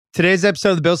Today's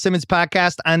episode of the Bill Simmons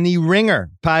Podcast on the Ringer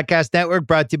Podcast Network,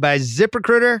 brought to you by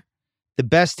ZipRecruiter. The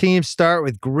best teams start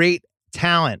with great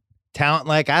talent. Talent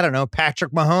like, I don't know,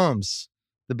 Patrick Mahomes,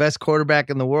 the best quarterback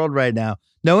in the world right now.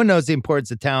 No one knows the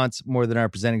importance of talents more than our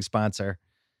presenting sponsor,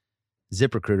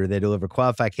 ZipRecruiter. They deliver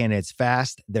qualified candidates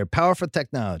fast. Their powerful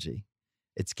technology,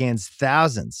 it scans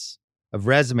thousands of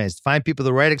resumes to find people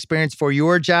the right experience for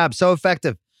your job. So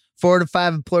effective. 4 to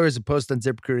 5 employers have posted on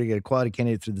ZipRecruiter to get a quality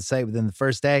candidate through the site within the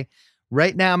first day.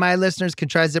 Right now, my listeners can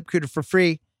try ZipRecruiter for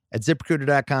free at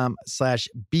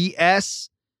ZipRecruiter.com/BS.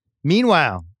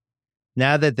 Meanwhile,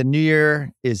 now that the new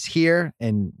year is here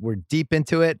and we're deep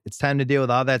into it, it's time to deal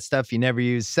with all that stuff you never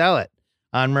use. Sell it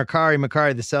on Mercari.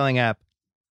 Mercari, the selling app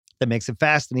that makes it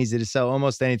fast and easy to sell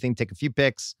almost anything. Take a few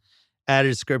pics, add a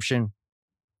description.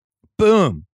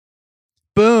 Boom.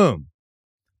 Boom.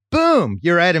 Boom.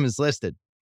 Your item is listed.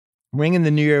 Ring in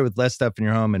the new year with less stuff in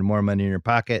your home and more money in your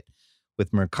pocket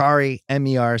with Mercari,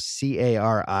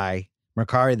 Mercari.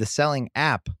 Mercari, the selling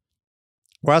app.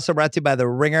 We're also brought to you by the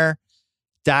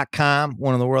Ringer.com,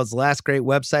 one of the world's last great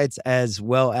websites, as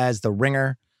well as the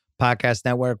Ringer Podcast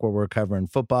Network, where we're covering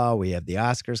football. We have the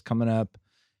Oscars coming up,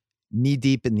 knee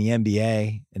deep in the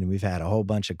NBA, and we've had a whole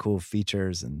bunch of cool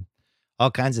features and all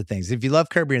kinds of things. If you love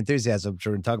Curb Your Enthusiasm, which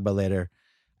we're going to talk about later,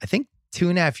 I think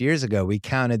 2.5 years ago, we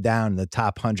counted down the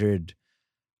top 100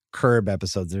 Curb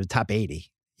episodes, or top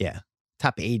 80. Yeah,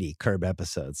 top 80 Curb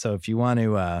episodes. So if you want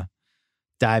to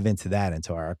dive into that,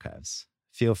 into our archives,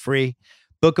 feel free.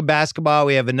 Book of Basketball,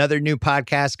 we have another new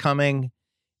podcast coming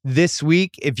this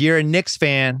week. If you're a Knicks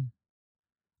fan,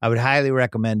 I would highly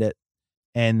recommend it.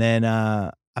 And then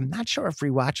I'm not sure if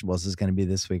Rewatchables is going to be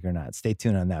this week or not. Stay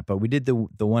tuned on that. But we did the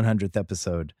 100th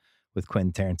episode with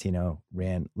Quentin Tarantino,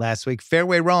 ran last week.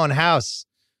 Fairway Rolling House.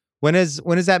 When is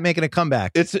that making a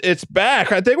comeback? It's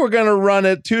back. I think we're going to run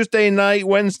it Tuesday night,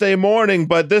 Wednesday morning,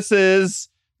 but it's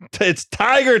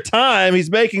Tiger time.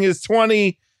 He's making his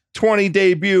 2020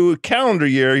 debut calendar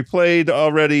year. He played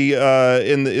already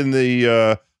in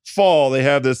the fall. They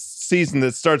have this season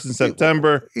that starts in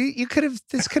September.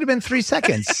 This could have been 3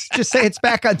 seconds. Just say it's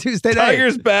back on Tuesday night.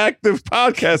 Tiger's back. The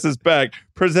podcast is back.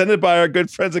 Presented by our good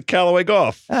friends at Callaway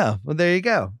Golf. Oh, well, there you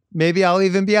go. Maybe I'll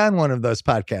even be on one of those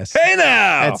podcasts. Hey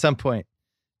now! At some point.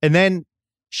 And then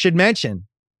should mention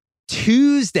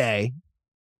Tuesday,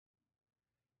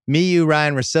 me, you,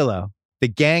 Ryan Russillo, the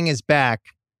gang is back.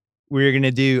 We're going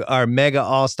to do our mega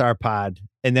all-star pod.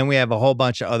 And then we have a whole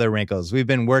bunch of other wrinkles. We've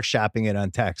been workshopping it on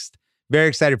text. Very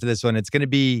excited for this one. It's going to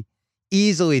be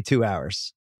easily 2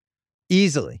 hours.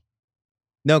 Easily.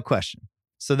 No question.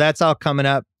 So that's all coming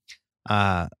up.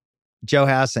 Joe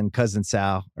House and Cousin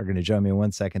Sal are going to join me in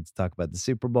 1 second to talk about the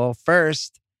Super Bowl.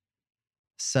 First,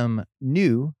 some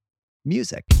new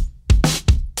music.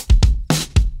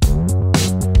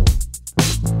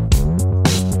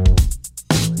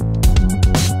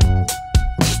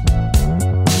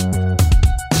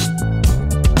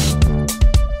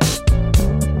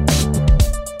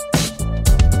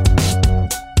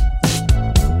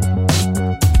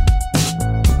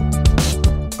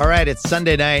 All right, it's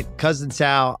Sunday night. Cousin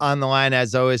Sal on the line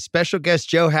as always. Special guest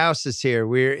Joe House is here.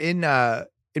 We're in my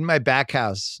back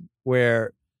house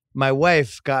where my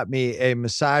wife got me a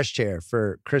massage chair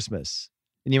for Christmas.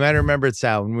 And you might remember it,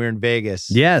 Sal, when we were in Vegas.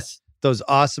 Yes. Those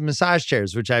awesome massage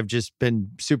chairs, which I've just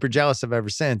been super jealous of ever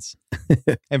since.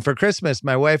 And for Christmas,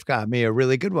 my wife got me a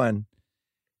really good one.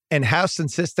 And House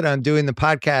insisted on doing the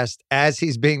podcast as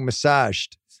he's being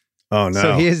massaged. Oh, no.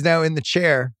 So he is now in the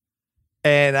chair.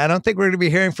 And I don't think we're going to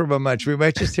be hearing from him much. We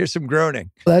might just hear some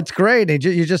groaning. That's great.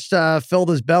 You just filled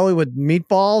his belly with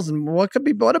meatballs. And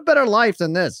what a better life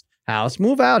than this? House,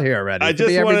 move out here already. I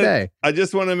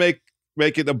just want to make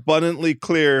it abundantly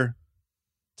clear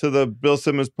to the Bill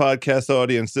Simmons podcast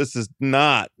audience, this is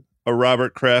not a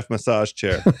Robert Kraft massage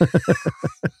chair.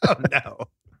 Oh, no.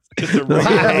 Just a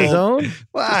regular,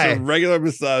 Why? Just a regular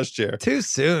massage chair. Too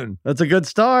soon. That's a good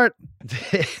start.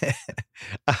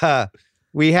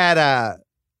 We had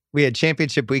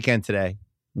championship weekend today,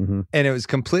 and it was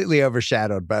completely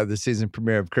overshadowed by the season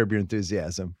premiere of Curb Your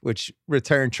Enthusiasm, which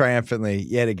returned triumphantly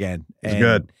yet again. It's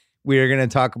good. We are going to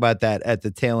talk about that at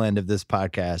the tail end of this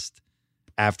podcast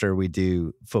after we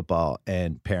do football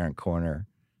and Parent Corner.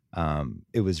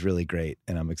 It was really great,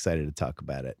 and I'm excited to talk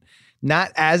about it.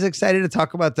 Not as excited to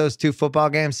talk about those two football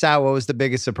games. Sal, what was the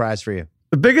biggest surprise for you?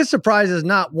 The biggest surprise is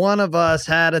not one of us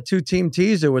had a 2-team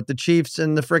teaser with the Chiefs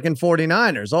and the freaking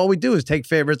 49ers. All we do is take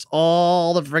favorites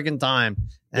all the freaking time.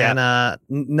 Yeah.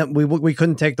 And we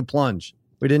couldn't take the plunge.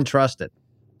 We didn't trust it.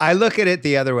 I look at it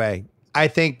the other way. I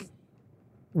think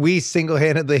we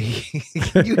single-handedly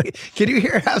can you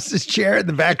hear House's chair in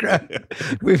the background?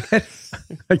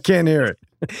 I can't hear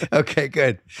it. Okay,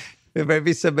 good. There might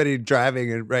be somebody driving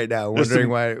it right now, wondering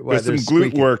why there's some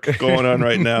glute work going on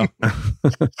right now.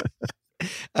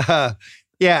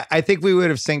 Yeah, I think we would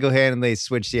have single-handedly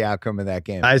switched the outcome of that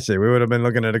game. I see. We would have been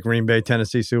looking at a Green Bay,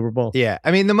 Tennessee Super Bowl. Yeah.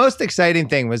 I mean, the most exciting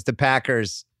thing was the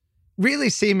Packers really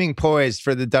seeming poised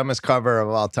for the dumbest cover of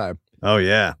all time. Oh,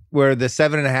 yeah. Where the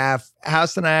 7.5,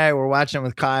 House and I were watching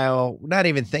with Kyle, not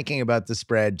even thinking about the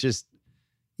spread, just,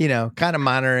 kind of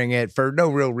monitoring it for no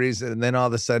real reason. And then all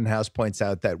of a sudden, House points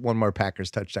out that one more Packers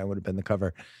touchdown would have been the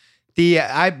cover.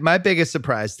 My biggest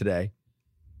surprise today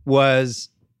was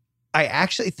I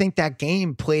actually think that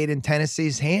game played in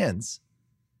Tennessee's hands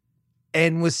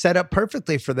and was set up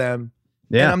perfectly for them.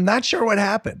 Yeah. And I'm not sure what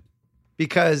happened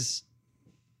because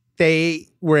they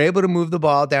were able to move the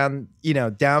ball down,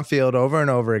 downfield over and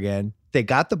over again. They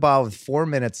got the ball with 4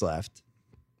 minutes left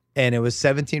and it was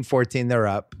 17-14. They're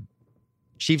up.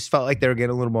 Chiefs felt like they were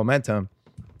getting a little momentum.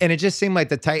 And it just seemed like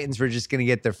the Titans were just going to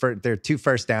get their 2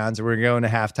 first downs. We're going to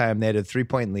halftime. They had a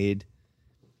 3-point lead.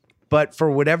 But for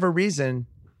whatever reason,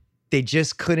 they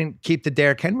just couldn't keep the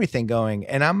Derrick Henry thing going.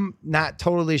 And I'm not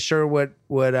totally sure what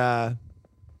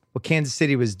Kansas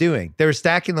City was doing. They were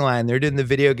stacking the line. They were doing the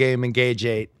video game Engage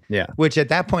 8. Yeah. Which at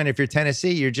that point, if you're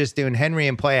Tennessee, you're just doing Henry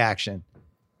and play action.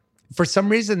 For some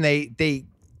reason, they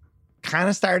kind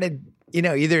of started,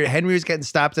 either Henry was getting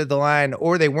stopped at the line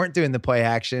or they weren't doing the play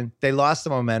action. They lost the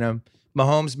momentum.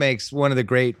 Mahomes makes one of the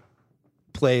great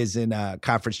plays in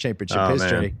conference championship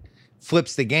history,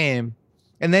 flips the game.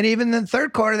 And then even in the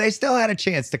third quarter, they still had a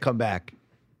chance to come back.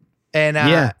 And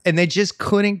and they just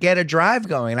couldn't get a drive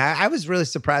going. I was really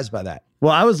surprised by that.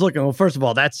 Well, I was looking, first of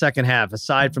all, that second half,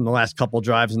 aside from the last couple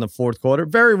drives in the fourth quarter,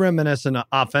 very reminiscent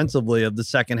offensively of the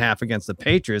second half against the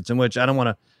Patriots, in which I don't want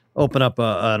to open up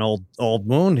an old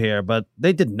wound here, but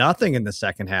they did nothing in the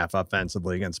second half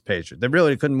offensively against the Patriots. They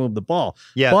really couldn't move the ball.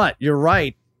 Yeah. But you're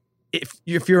right.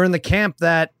 If you're in the camp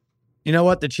that, you know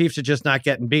what, the Chiefs are just not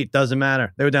getting beat, doesn't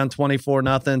matter. They were down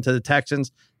 24-0 to the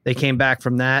Texans. They came back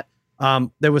from that.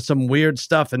 There was some weird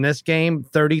stuff in this game.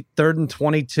 3rd and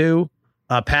 22,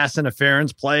 pass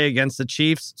interference play against the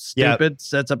Chiefs. Stupid.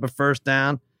 Sets up a first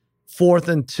down. 4th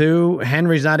and 2.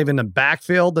 Henry's not even in the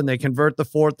backfield, and they convert the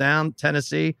 4th down.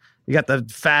 Tennessee. You got the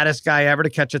fattest guy ever to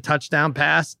catch a touchdown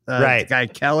pass. Right. Guy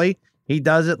Kelly. He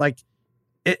does it like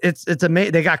it's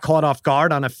amazing. They got caught off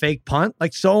guard on a fake punt.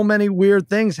 Like so many weird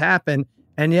things happen,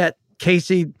 and yet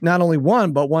KC not only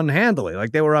won but won handily.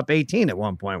 Like they were up 18 at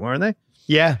one point, weren't they?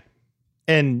 Yeah.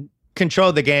 And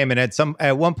controlled the game, and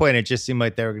at one point it just seemed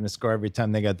like they were going to score every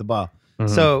time they got the ball.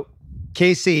 Mm-hmm. So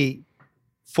KC,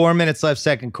 4 minutes left,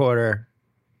 second quarter,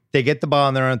 they get the ball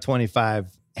on their own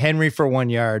 25. Henry for 1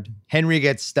 yard. Henry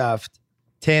gets stuffed.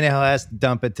 Tannehill has to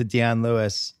dump it to Deion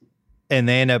Lewis, and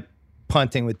they end up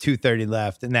punting with 2:30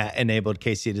 left, and that enabled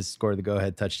KC to score the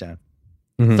go-ahead touchdown.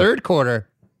 Mm-hmm. Third quarter,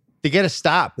 they get a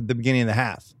stop at the beginning of the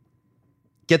half.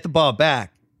 Get the ball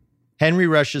back. Henry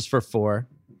rushes for 4.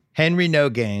 Henry no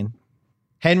gain,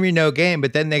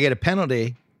 but then they get a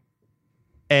penalty,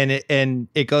 and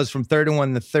it goes from 3rd and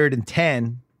 1 to 3rd and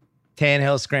 10.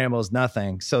 Tannehill scrambles,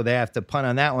 nothing, so they have to punt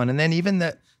on that one. And then even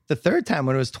the third time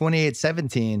when it was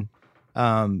 28-17,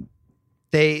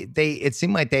 it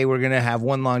seemed like they were going to have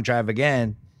one long drive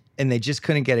again, and they just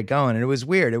couldn't get it going. And it was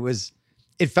weird.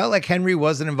 It felt like Henry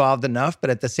wasn't involved enough, but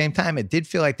at the same time, it did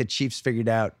feel like the Chiefs figured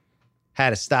out how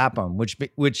to stop him,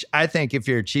 which I think if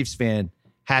you're a Chiefs fan,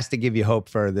 has to give you hope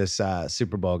for this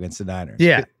Super Bowl against the Niners.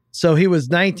 Yeah. So he was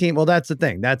 19. Well, that's the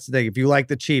thing. If you like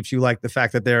the Chiefs, you like the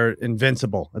fact that they're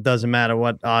invincible. It doesn't matter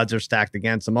what odds are stacked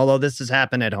against them. Although this has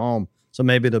happened at home, so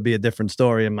maybe it'll be a different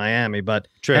story in Miami. But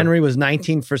True. Henry was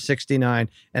 19 for 69.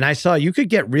 And I saw you could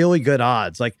get really good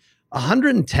odds. Like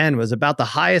 110 was about the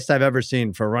highest I've ever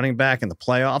seen for a running back in the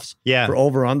playoffs. Yeah. For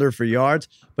over-under for yards.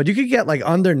 But you could get like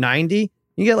under 90.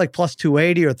 You get like plus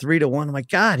 280 or 3-1. I'm like,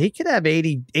 God, he could have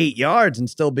 88 yards and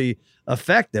still be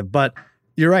effective. But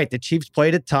you're right. The Chiefs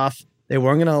played it tough. They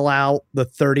weren't going to allow the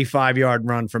 35-yard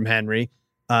run from Henry.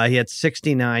 He had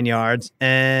 69 yards.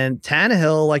 And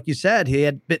Tannehill, like you said, he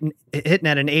had been hitting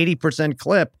at an 80%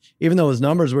 clip, even though his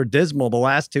numbers were dismal the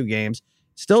last 2 games,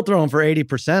 still throwing for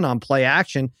 80% on play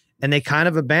action. And they kind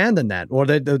of abandoned that, or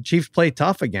the Chiefs played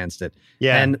tough against it.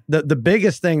 Yeah. And the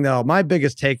biggest thing, though, my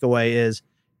biggest takeaway is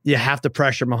you have to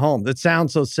pressure Mahomes. It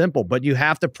sounds so simple, but you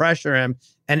have to pressure him,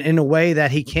 and in a way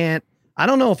that he can't. I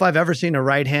don't know if I've ever seen a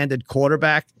right-handed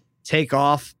quarterback take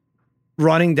off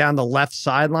running down the left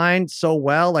sideline so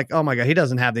well. Like, oh my God, he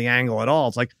doesn't have the angle at all.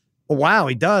 It's like, oh, wow,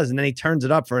 he does. And then he turns it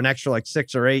up for an extra like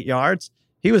 6 or 8 yards.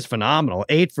 he was phenomenal.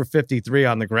 8 for 53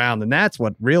 on the ground, and that's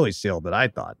what really sealed it, I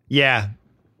thought. Yeah.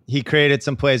 He created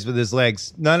some plays with his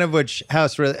legs, none of which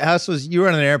House was, you were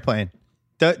on an airplane.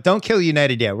 Don't kill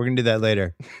United yet. We're going to do that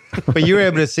later. But you were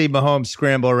able to see Mahomes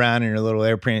scramble around in your little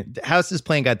airplane. House's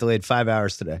plane got delayed 5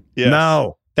 hours today. Yes.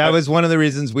 No. That was one of the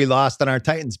reasons we lost on our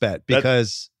Titans bet,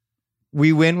 because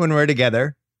we win when we're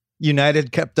together.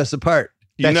 United kept us apart.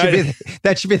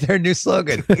 That should be their new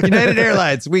slogan. United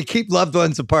Airlines, we keep loved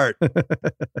ones apart.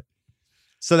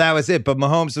 So that was it. But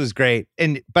Mahomes was great.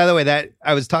 And by the way, that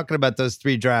I was talking about those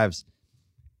 3 drives.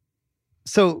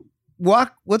 So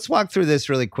let's walk through this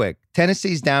really quick.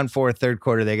 Tennessee's down 4 third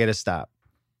quarter. They get a stop.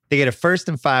 They get a 1st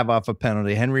and 5 off a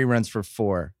penalty. Henry runs for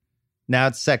 4. Now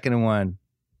it's 2nd and 1.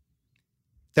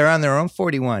 They're on their own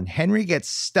 41. Henry gets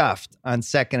stuffed on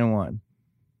 2nd and 1.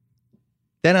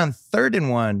 Then on 3rd and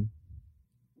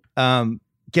 1,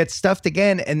 gets stuffed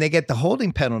again, and they get the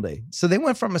holding penalty. So they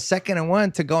went from a 2nd and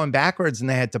 1 to going backwards, and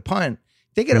they had to punt.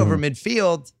 They get over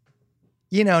midfield.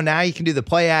 Now you can do the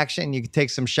play action. You can take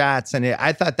some shots. And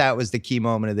I thought that was the key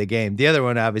moment of the game. The other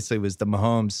one, obviously, was the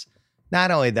Mahomes.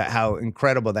 Not only how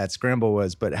incredible that scramble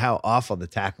was, but how awful the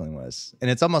tackling was.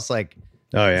 And it's almost like,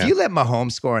 if you let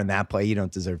Mahomes score on that play, you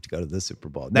don't deserve to go to the Super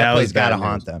Bowl. That play's got to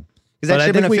haunt them. Because that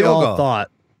should have been a field goal.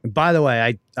 Thought, by the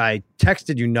way, I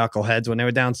texted you knuckleheads when they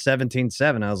were down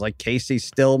 17-7. I was like, Casey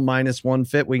still minus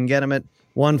 150. We can get him at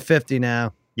 150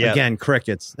 now. Yep. Again,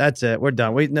 crickets. That's it. We're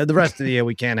done. The rest of the year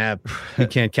we can't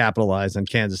capitalize on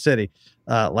Kansas City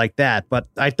like that. But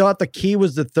I thought the key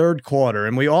was the third quarter,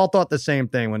 and we all thought the same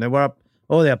thing when they were up.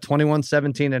 They have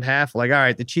 21-17 at half. Like, all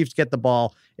right, the Chiefs get the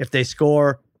ball. If they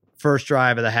score first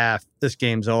drive of the half, this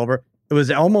game's over.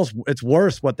 It's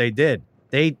worse what they did.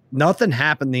 Nothing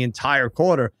happened the entire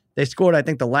quarter. They scored, I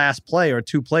think, the last play or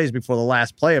 2 plays before the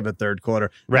last play of the third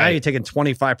quarter. Right. Now you're taking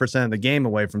 25% of the game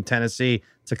away from Tennessee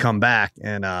to come back.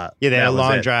 And they had a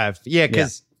long drive. Yeah,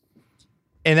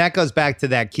 and that goes back to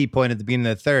that key point at the beginning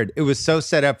of the third. It was so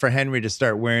set up for Henry to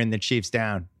start wearing the Chiefs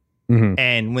down. Mm-hmm.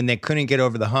 And when they couldn't get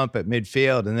over the hump at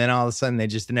midfield, and then all of a sudden they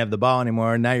just didn't have the ball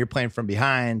anymore. And now you're playing from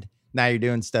behind. Now you're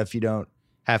doing stuff you don't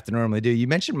have to normally do. You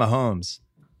mentioned Mahomes.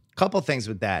 A couple things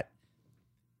with that.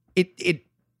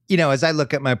 As I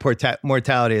look at my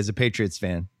mortality as a Patriots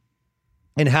fan,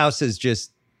 and House is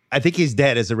just, I think he's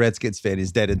dead as a Redskins fan.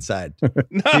 He's dead inside. Do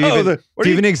you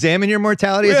even examine your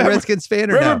mortality as a Redskins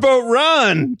fan or Riverboat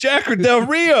Ron, Jack Del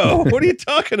Rio. What are you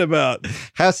talking about?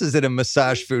 House is in a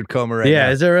massage food coma right now.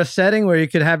 Yeah, is there a setting where you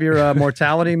could have your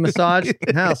mortality massage?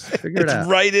 House, figure it out. It's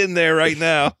right in there right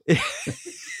now.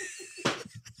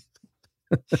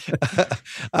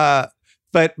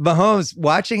 But Mahomes,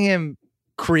 watching him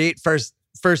create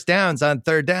first downs on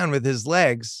 3rd down with his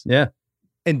legs. Yeah.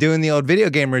 And doing the old video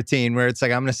game routine where it's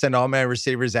like, I'm going to send all my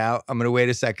receivers out. I'm going to wait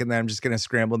a second. Then I'm just going to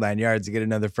scramble 9 yards to get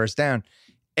another first down.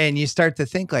 And you start to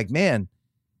think like, man,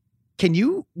 can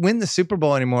you win the Super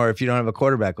Bowl anymore if you don't have a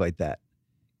quarterback like that?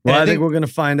 Well, I think we're going to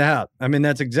find out. I mean,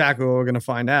 that's exactly what we're going to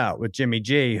find out with Jimmy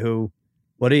G, who,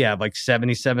 what do you have, like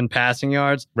 77 passing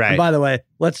yards? Right. And by the way,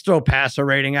 let's throw passer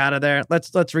rating out of there.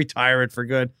 Let's retire it for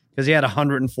good because he had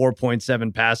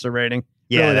 104.7 passer rating.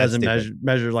 Yeah, really doesn't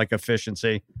measure like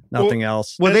efficiency, nothing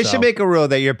else. Well, they should make a rule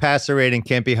that your passer rating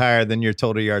can't be higher than your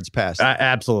total yards passed.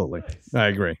 Absolutely, I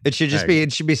agree. It should just be.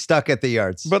 It should be stuck at the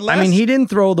yards. But he didn't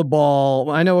throw the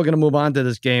ball. I know we're going to move on to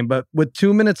this game, but with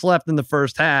 2 minutes left in the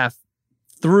first half,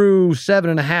 through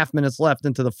 7.5 minutes left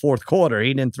into the fourth quarter,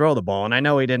 he didn't throw the ball, and I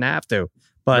know he didn't have to.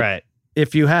 But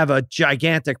if you have a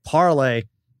gigantic parlay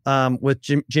with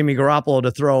Jimmy Garoppolo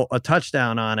to throw a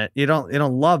touchdown on it, you don't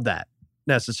love that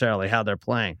necessarily how they're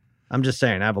playing. I'm just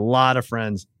saying, I have a lot of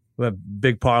friends who have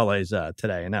big parlays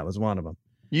today, and that was one of them.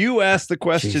 You asked the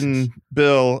question,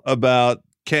 Bill, about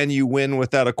can you win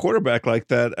without a quarterback like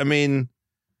that? I mean,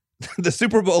 the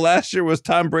Super Bowl last year was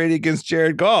Tom Brady against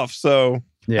Jared Goff, so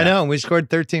I know we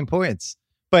scored 13 points,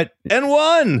 and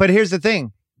won. But here's the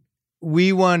thing: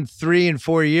 we won 3 and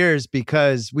 4 years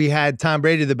because we had Tom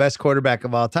Brady, the best quarterback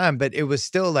of all time. But it was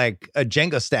still like a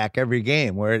Jenga stack every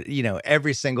game, where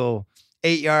every single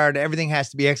 8-yard, everything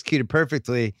has to be executed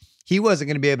perfectly. He wasn't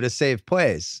going to be able to save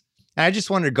plays. And I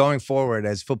just wonder going forward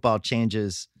as football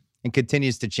changes and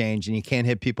continues to change and you can't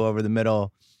hit people over the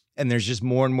middle and there's just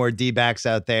more and more D-backs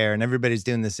out there and everybody's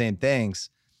doing the same things,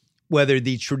 whether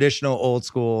the traditional old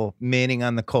school Manning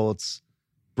on the Colts,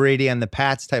 Brady on the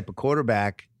Pats type of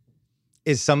quarterback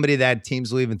is somebody that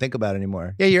teams will even think about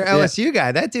anymore. Yeah, your LSU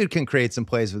guy, that dude can create some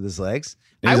plays with his legs.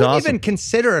 I wouldn't even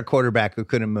consider a quarterback who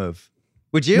couldn't move.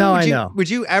 Would you? No, I know. Would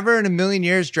you ever in a million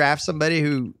years draft somebody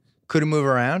who couldn't move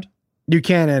around? You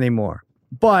can't anymore.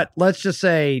 But let's just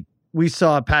say we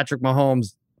saw Patrick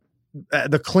Mahomes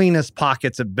the cleanest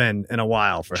pockets have been in a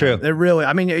while for True. him. It really,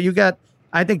 I mean,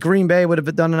 I think Green Bay would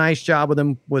have done a nice job with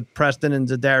him with Preston and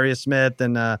Zadarius Smith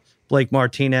and Blake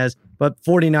Martinez. But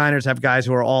 49ers have guys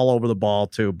who are all over the ball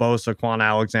too. Bosa, Quan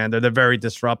Alexander. They're very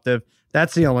disruptive.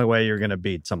 That's the only way you're going to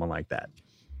beat someone like that.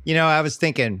 You know, I was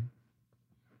thinking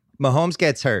Mahomes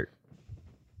gets hurt.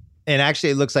 And actually,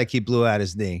 it looks like he blew out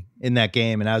his knee in that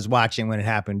game. And I was watching when it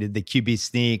happened. Did the QB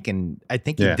sneak? And I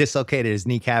think he dislocated his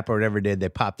kneecap or whatever it did. They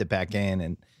popped it back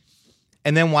in.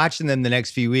 And then watching them the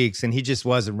next few weeks, and he just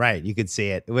wasn't right. You could see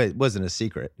it. It wasn't a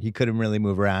secret. He couldn't really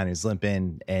move around. He was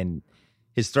limping, and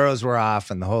his throws were off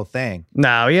and the whole thing.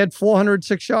 No, he had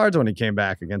 406 yards when he came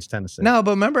back against Tennessee. No,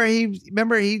 but remember he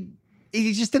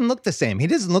just didn't look the same. He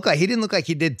didn't look like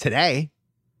he did today.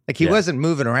 Like he wasn't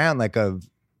moving around like a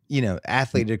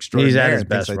athlete extraordinaire and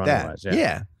things like that.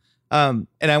 Yeah. And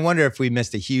I wonder if we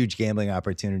missed a huge gambling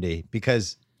opportunity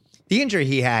because the injury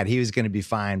he had, he was going to be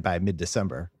fine by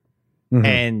mid-December. Mm-hmm.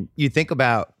 And you think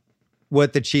about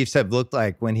what the Chiefs have looked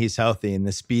like when he's healthy and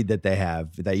the speed that they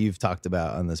have that you've talked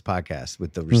about on this podcast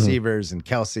with the receivers and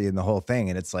Kelsey and the whole thing.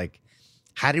 And it's like,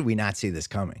 how did we not see this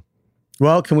coming?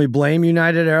 Well, can we blame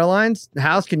United Airlines?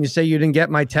 House, can you say you didn't get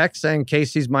my text saying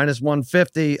Casey's minus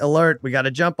 150 alert? We got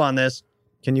to jump on this.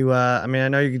 Can you, I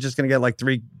know you're just going to get like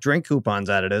 3 drink coupons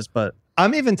out of this, but.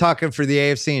 I'm even talking for the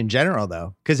AFC in general,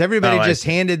 though, because everybody just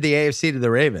handed the AFC to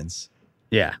the Ravens.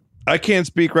 Yeah. I can't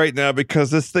speak right now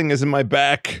because this thing is in my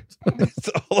back. It's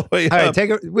all the way up. All right, take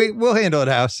it. We'll handle it,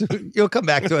 House. You'll come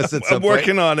back to us at some point. I'm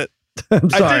working on it. I'm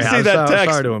sorry, I did see that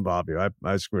text. Sorry to involve you.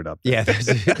 I screwed up. Yeah,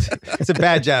 it's a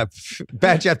bad job.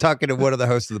 Bad job talking to one of the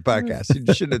hosts of the podcast.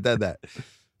 You shouldn't have done that.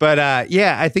 But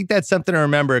I think that's something to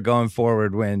remember going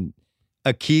forward when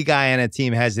a key guy on a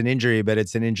team has an injury, but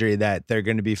it's an injury that they're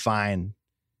going to be fine.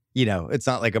 It's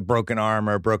not like a broken arm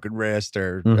or a broken wrist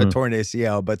or a torn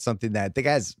ACL, but something that the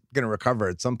guy's going to recover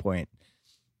at some point.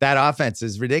 That offense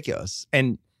is ridiculous.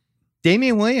 And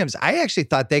Damian Williams, I actually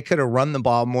thought they could have run the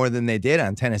ball more than they did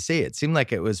on Tennessee. It seemed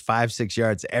like it was 5-6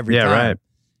 yards every time. Right.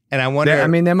 And I wonder.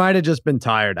 They might have just been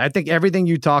tired. I think everything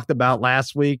you talked about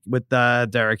last week with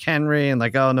Derrick Henry and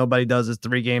like, oh, nobody does this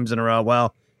 3 games in a row.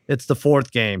 Well, it's the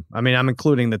 4th game. I'm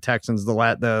including the Texans, the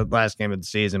last game of the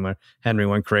season where Henry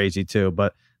went crazy too.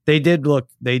 But they did look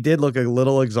a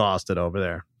little exhausted over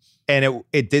there. And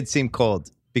it did seem cold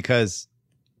because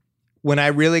when I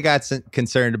really got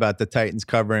concerned about the Titans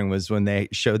covering was when they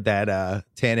showed that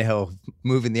Tannehill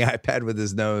moving the iPad with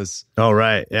his nose. Oh,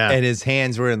 right. Yeah. And his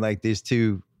hands were in like these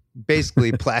 2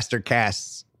 basically plaster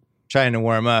casts trying to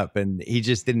warm up. And he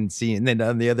just didn't see. And then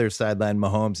on the other sideline,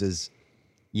 Mahomes is,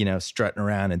 strutting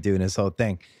around and doing his whole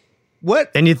thing.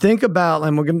 What? And you think about,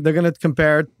 and they're going to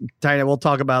compare Titan. We'll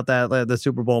talk about that, the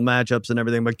Super Bowl matchups and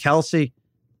everything. But Kelsey,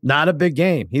 not a big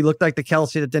game. He looked like the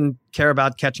Kelsey that didn't care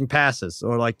about catching passes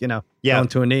or going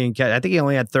to a knee and catch. I think he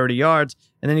only had 30 yards.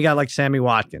 And then you got like Sammy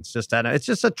Watkins. It's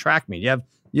just a track meet.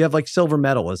 You have like silver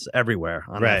medalists everywhere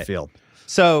on that field.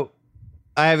 So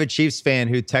I have a Chiefs fan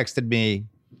who texted me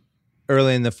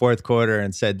early in the 4th quarter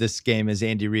and said, this game is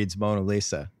Andy Reid's Mona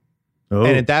Lisa. Oh.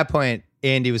 And at that point,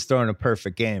 Andy was throwing a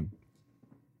perfect game.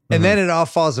 And then it all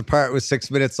falls apart with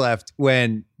 6 minutes left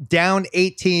when down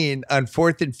 18 on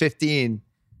 4th and 15,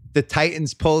 the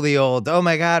Titans pull the old, oh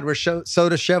my God, we're so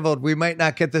disheveled. We might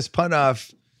not get this punt off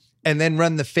and then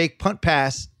run the fake punt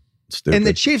pass. Stupid. And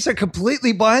the Chiefs are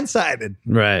completely blindsided.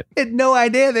 Right. Had no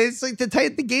idea. It's like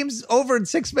the game's over in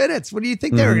 6 minutes. What do you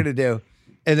think they were going to do?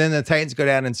 And then the Titans go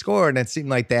down and score. And it seemed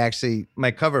like they actually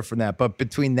might cover from that. But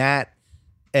between that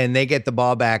and they get the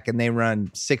ball back and they run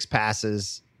 6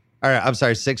 passes, or I'm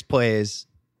sorry, 6 plays,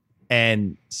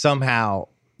 and somehow,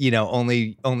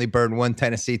 only burn 1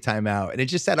 Tennessee timeout. And it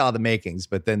just had all the makings,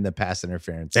 but then the pass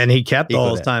interference. And he kept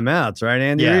all his timeouts, right?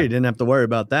 Andy Reid didn't have to worry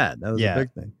about that. That was a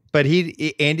big thing. But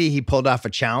he pulled off a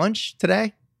challenge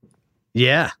today.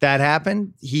 Yeah. That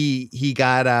happened. He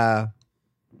got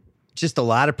just a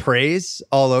lot of praise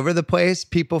all over the place.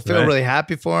 People feel really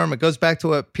happy for him. It goes back to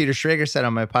what Peter Schrager said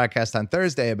on my podcast on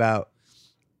Thursday about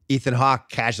Ethan Hawke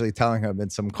casually telling him in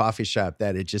some coffee shop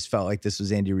that it just felt like this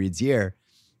was Andy Reid's year.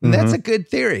 And that's a good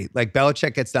theory. Like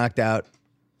Belichick gets knocked out.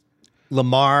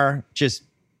 Lamar just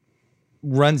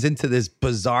runs into this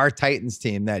bizarre Titans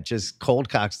team that just cold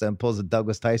cocks them, pulls a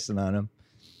Douglas Tyson on him.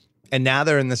 And now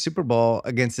they're in the Super Bowl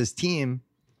against this team.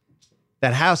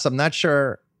 That House, I'm not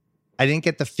sure. I didn't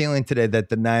get the feeling today that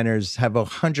the Niners have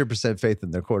 100% faith in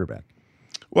their quarterback.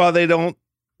 Well, they don't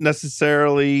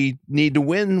necessarily need to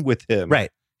win with him.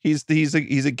 Right. He's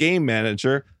a game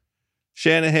manager.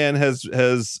 Shanahan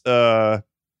has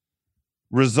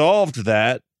resolved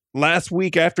that last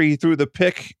week after he threw the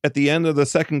pick at the end of the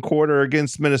second quarter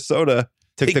against Minnesota.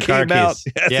 Took he the car came out.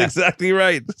 keys. That's Yeah. exactly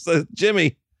right. So,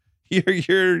 Jimmy, you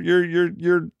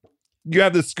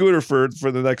have the scooter for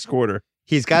the next quarter.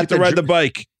 He's You got get to ride the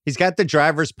bike. He's got the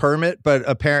driver's permit, but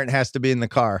a parent has to be in the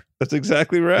car. That's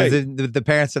exactly right. The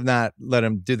parents have not let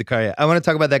him do the car yet. I want to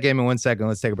talk about that game in 1 second.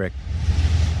 Let's take a break.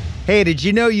 Hey, did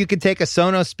you know you can take a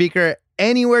Sonos speaker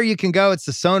anywhere you can go? It's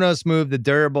the Sonos Move, the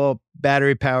durable,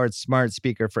 battery-powered smart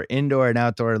speaker for indoor and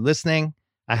outdoor listening.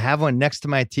 I have one next to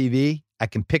my TV. I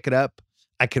can pick it up.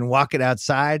 I can walk it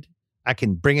outside. I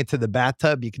can bring it to the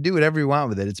bathtub. You can do whatever you want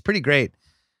with it. It's pretty great.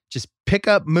 Just pick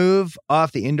up, move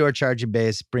off the indoor charging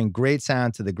base, bring great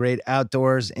sound to the great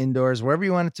outdoors, indoors, wherever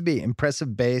you want it to be.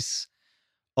 Impressive bass,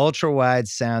 ultra-wide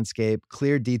soundscape,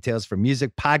 clear details for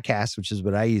music, podcasts, which is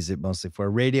what I use it mostly for,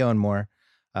 radio and more.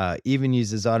 Even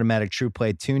uses automatic true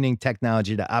play tuning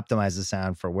technology to optimize the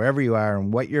sound for wherever you are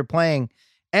and what you're playing.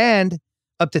 And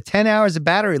up to 10 hours of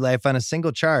battery life on a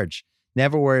single charge.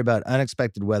 Never worry about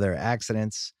unexpected weather or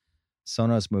accidents.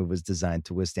 Sonos Move was designed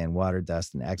to withstand water,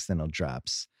 dust, and accidental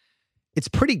drops. It's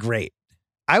pretty great.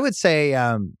 I would say,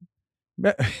 how's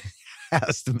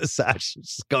the massage?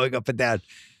 Just going up and down.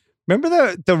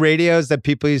 Remember the radios that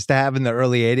people used to have in the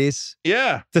early 80s?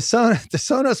 Yeah. The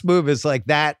Sonos Move is like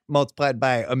that multiplied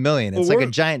by a million. It's like a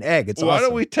giant egg. It's why awesome.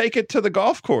 don't we take it to the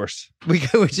golf course? We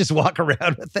just walk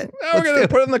around with it. No, we're going to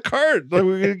put it in the cart. Like,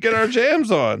 we're going to get our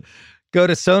jams on. Go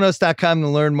to Sonos.com to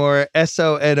learn more.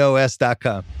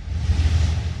 Sonos.com.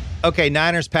 Okay,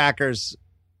 Niners, Packers.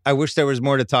 I wish there was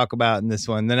more to talk about in this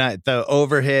one. The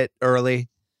overhit early.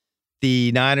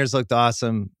 The Niners looked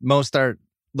awesome. Mostert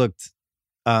looked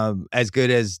as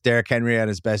good as Derrick Henry on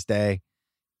his best day.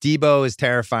 Debo is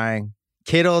terrifying.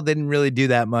 Kittle didn't really do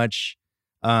that much.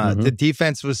 The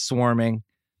defense was swarming.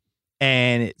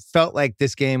 And it felt like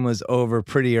this game was over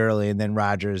pretty early. And then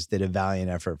Rodgers did a valiant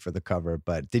effort for the cover.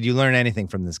 But did you learn anything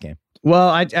from this game? Well,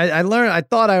 I learned, I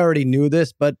thought I already knew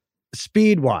this, but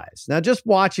speed-wise, now just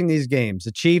watching these games,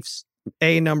 the Chiefs,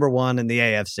 number one in the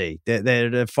AFC.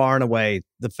 They're far and away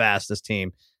the fastest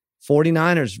team.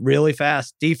 49ers, really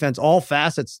fast. Defense, all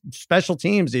facets. Special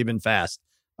teams, even fast.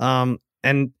 And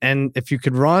if you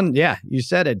could run, yeah, you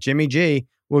said it, Jimmy G,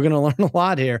 we're going to learn a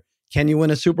lot here. Can you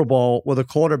win a Super Bowl with a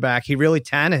quarterback? He really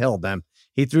Tannehill'd them.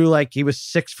 He threw like he was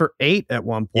 6 for 8 at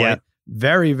one point,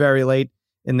 very, very late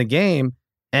in the game.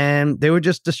 And they were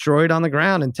just destroyed on the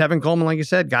ground. And Tevin Coleman, like you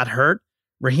said, got hurt.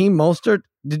 Raheem Mostert,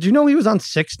 did you know he was on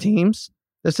 6 teams?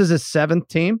 This is his 7th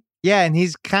team. Yeah, and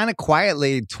he's kind of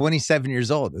quietly 27 years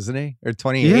old, isn't he? Or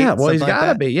 28? Yeah, well, he's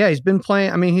got to be. Yeah, he's been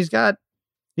playing. I mean, he's got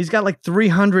like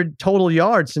 300 total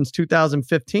yards since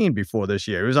 2015 before this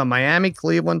year. He was on Miami,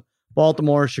 Cleveland,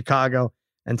 Baltimore, Chicago,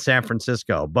 and San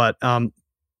Francisco. But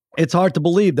it's hard to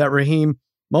believe that Raheem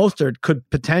Mostert could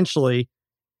potentially,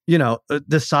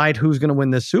 decide who's going to win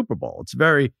this Super Bowl. It's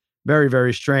very, very,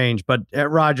 very strange. But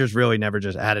Rodgers really never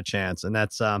just had a chance. And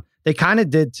that's they kind of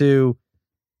did to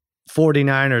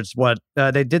 49ers what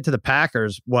they did to the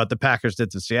Packers, what the Packers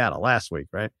did to Seattle last week,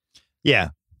 right? Yeah.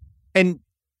 And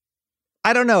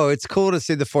I don't know. It's cool to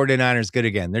see the 49ers good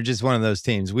again. They're just one of those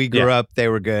teams. We grew up, they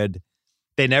were good.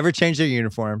 They never changed their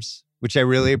uniforms, which I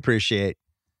really appreciate.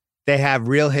 They have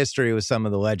real history with some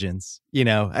of the legends.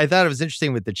 I thought it was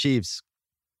interesting with the Chiefs,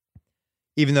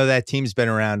 even though that team's been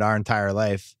around our entire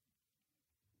life.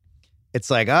 It's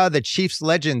like, the Chiefs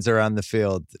legends are on the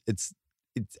field. It's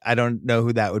I don't know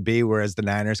who that would be, whereas the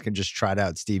Niners can just trot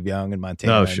out Steve Young and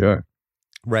Montana. Oh, sure.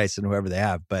 Rice and whoever they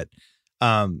have. But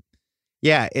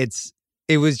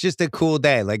it was just a cool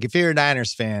day. Like if you're a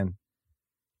Niners fan,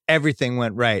 everything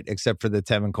went right except for the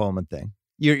Tevin Coleman thing.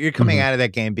 You're coming out of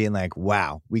that game being like,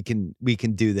 wow, we can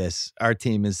do this. Our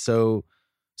team is so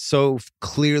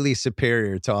clearly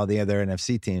superior to all the other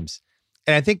NFC teams.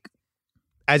 And I think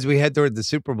as we head toward the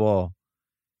Super Bowl,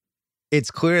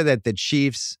 it's clear that the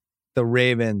Chiefs, the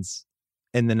Ravens,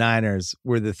 and the Niners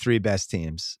were the 3 best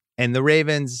teams. And the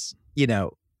Ravens,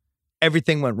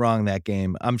 everything went wrong that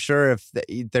game. I'm sure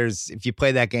if you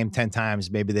play that game 10 times,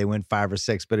 maybe they win 5 or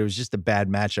 6, but it was just a bad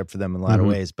matchup for them in a lot of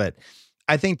ways. But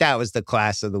I think that was the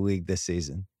class of the league this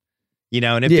season.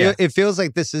 And it feels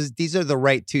like these are the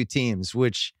right 2 teams,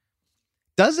 which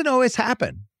doesn't always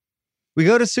happen. We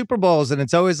go to Super Bowls and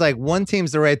it's always like one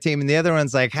team's the right team and the other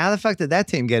one's like, how the fuck did that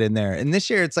team get in there? And this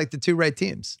year it's like the 2 right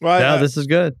teams. Well, this is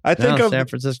good. I think of San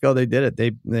Francisco, they did it.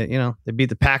 They beat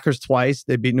the Packers twice.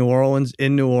 They beat New Orleans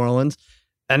in New Orleans.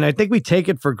 And I think we take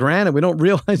it for granted. We don't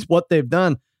realize what they've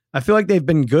done. I feel like they've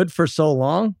been good for so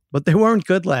long, but they weren't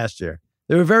good last year.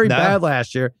 They were very bad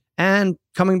last year and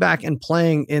coming back and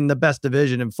playing in the best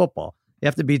division in football. You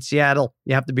have to beat Seattle.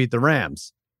 You have to beat the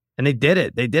Rams. And they did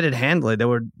it. They did it handily. They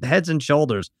were heads and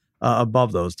shoulders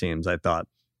above those teams, I thought.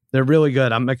 They're really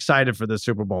good. I'm excited for the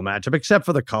Super Bowl matchup, except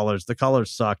for the colors. The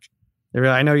colors suck.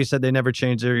 I know you said they never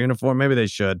changed their uniform. Maybe they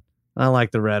should. I don't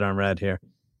like the red on red here.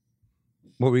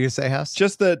 What were you going to say, House?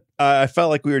 Just that I felt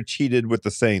like we were cheated with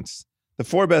the Saints. The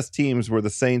 4 best teams were the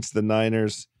Saints, the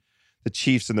Niners, the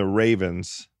Chiefs, and the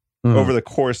Ravens over the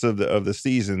course of the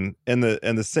season, and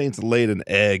the Saints laid an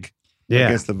egg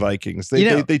against the Vikings.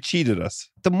 They cheated us.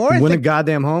 The more win a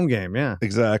goddamn home game, yeah,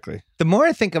 exactly. The more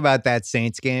I think about that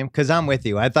Saints game, because I'm with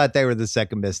you, I thought they were the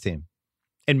second best team,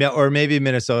 or maybe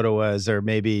Minnesota was, or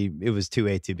maybe it was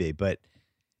 2A to B, but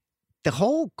the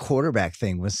whole quarterback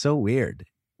thing was so weird.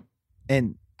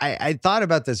 And I thought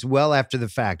about this well after the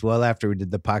fact, well after we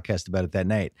did the podcast about it that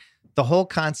night. The whole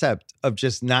concept of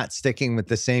just not sticking with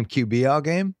the same QB all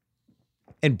game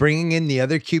and bringing in the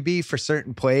other QB for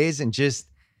certain plays and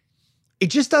it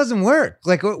just doesn't work.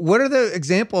 Like, what are the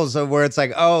examples of where it's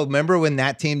like, oh, remember when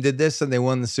that team did this and they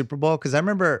won the Super Bowl? Because I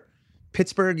remember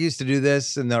Pittsburgh used to do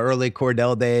this in the early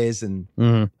Cordell days, and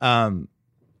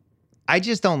I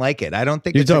just don't like it. I don't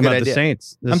think it's a good idea. The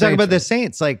Saints. I'm talking about the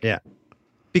Saints. Like, yeah.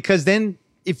 Because then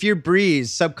if you're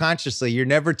Breeze, subconsciously, you're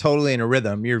never totally in a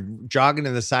rhythm. You're jogging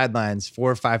to the sidelines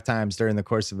 4 or 5 times during the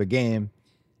course of a game.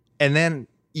 And then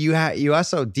you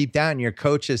also, deep down, your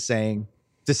coach is saying,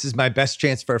 this is my best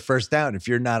chance for a first down if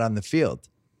you're not on the field,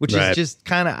 which is just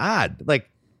kind of odd. Like,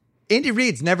 Andy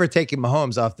Reid's never taking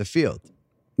Mahomes off the field.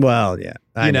 Well, yeah,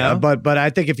 I know. But I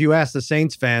think if you ask the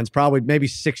Saints fans, probably maybe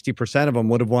 60% of them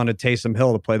would have wanted Taysom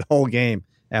Hill to play the whole game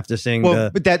after seeing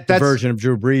the version of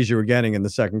Drew Brees you were getting in the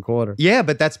second quarter. Yeah,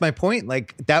 but that's my point.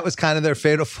 Like, that was kind of their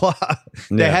fatal flaw.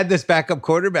 They had this backup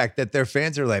quarterback that their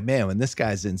fans are like, man, when this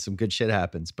guy's in, some good shit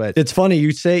happens. But it's funny.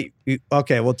 You say,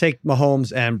 okay, we'll take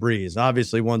Mahomes and Brees.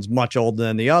 Obviously, one's much older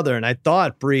than the other. And I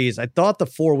thought the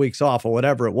 4 weeks off or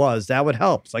whatever it was, that would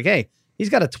help. It's like, hey, he's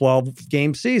got a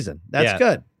 12-game season. That's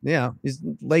good. Yeah, he's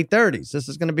late 30s. This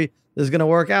is going to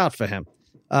work out for him.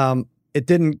 It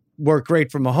didn't work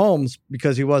great for Mahomes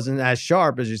because he wasn't as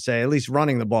sharp, as you say, at least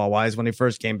running the ball wise when he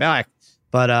first came back.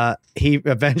 But he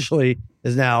eventually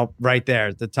is now right there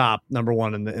at the top, number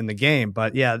one in the game.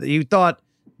 But yeah, you thought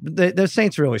the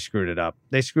Saints really screwed it up.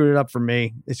 They screwed it up for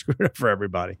me. They screwed it up for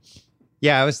everybody.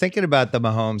 Yeah, I was thinking about the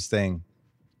Mahomes thing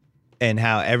and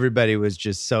how everybody was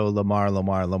just so Lamar,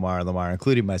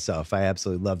 including myself. I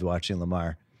absolutely loved watching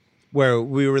Lamar. Where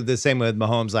we were the same with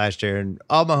Mahomes last year, and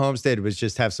all Mahomes did was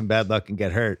just have some bad luck and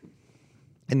get hurt.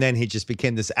 And then he just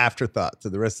became this afterthought to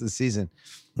the rest of the season.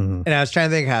 And I was trying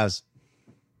to think,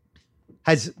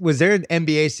 was there an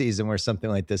NBA season where something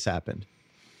like this happened?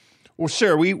 Well,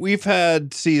 sure. We've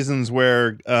had seasons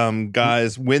where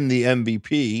guys win the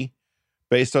MVP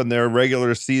based on their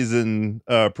regular season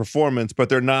performance, but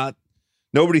they're not.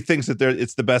 Nobody thinks that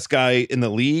it's the best guy in the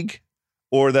league,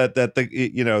 or that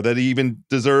he even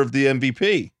deserved the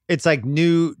MVP. It's like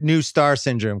new star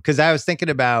syndrome. Because I was thinking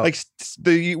about like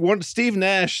Steve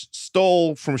Nash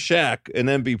stole from Shaq an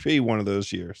MVP one of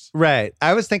those years. Right.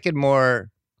 I was thinking more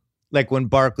like when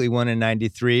Barkley won in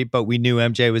 '93, but we knew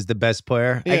MJ was the best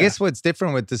player. Yeah. I guess what's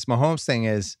different with this Mahomes thing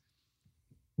is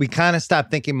we kind of stopped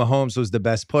thinking Mahomes was the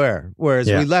best player, whereas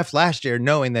we left last year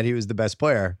knowing that he was the best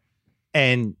player,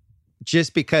 and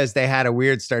just because they had a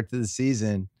weird start to the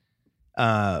season.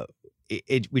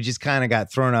 We just kind of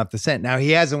got thrown off the scent. Now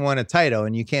he hasn't won a title,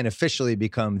 and you can't officially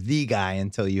become the guy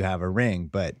until you have a ring.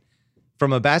 But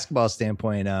from a basketball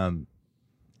standpoint, I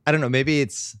don't know. Maybe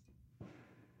it's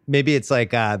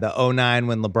like the 2009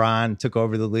 when LeBron took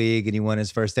over the league and he won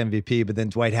his first MVP, but then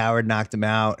Dwight Howard knocked him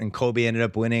out, and Kobe ended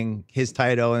up winning his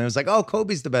title, and it was like, oh,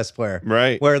 Kobe's the best player,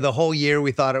 right? Where the whole year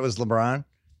we thought it was LeBron.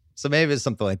 So maybe it's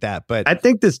something like that. But I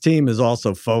think this team is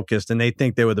also focused, and they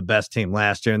think they were the best team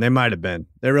last year, and they might have been.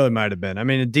 They really might have been. I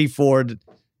mean, D Ford,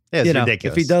 it's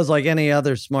ridiculous. If he does like any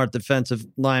other smart defensive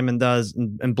lineman does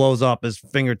and blows up his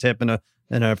fingertip in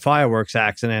a fireworks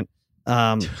accident,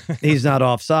 he's not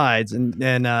offsides,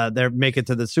 and they're making it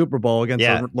to the Super Bowl against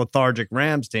a lethargic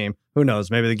Rams team. Who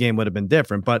knows? Maybe the game would have been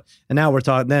different. And now we're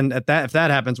talking. Then if that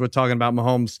happens, we're talking about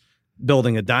Mahomes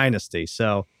building a dynasty.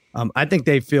 So I think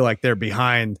they feel like they're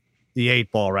behind the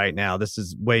 8 ball right now. This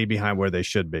is way behind where they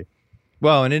should be.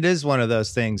 Well, and it is one of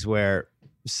those things where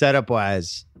setup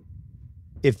wise,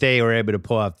 if they were able to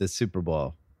pull off the Super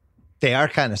Bowl, they are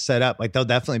kind of set up. Like they'll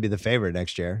definitely be the favorite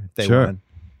next year if they won.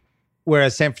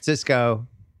 Whereas San Francisco,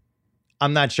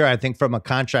 I'm not sure. I think from a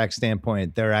contract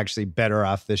standpoint, they're actually better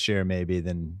off this year maybe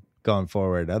than going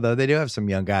forward. Although they do have some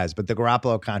young guys, but the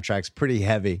Garoppolo contract's pretty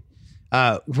heavy.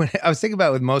 When I was thinking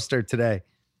about with Mostert today,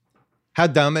 how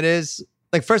dumb it is.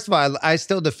 Like, first of all, I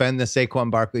still defend the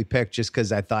Saquon Barkley pick just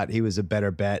because I thought he was a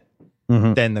better bet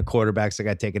than the quarterbacks that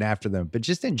got taken after them. But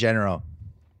just in general,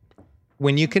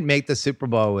 when you can make the Super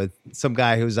Bowl with some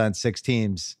guy who's on 6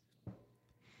 teams,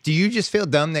 do you just feel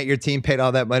dumb that your team paid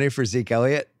all that money for Zeke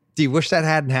Elliott? Do you wish that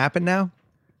hadn't happened now?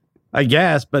 I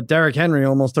guess, but Derrick Henry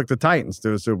almost took the Titans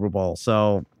to a Super Bowl.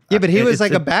 So yeah, but he was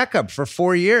like a backup for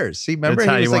 4 years. See, remember it's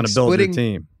how he was you like want to build your splitting.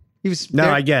 team. He was No,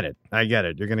 I get it.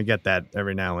 You're going to get that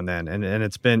every now and then, and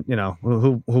it's been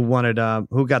who wanted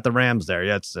who got the Rams there?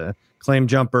 Yeah, it's claim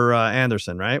jumper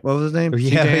Anderson, right? What was his name?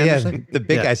 Yeah, CJ yeah, Anderson? the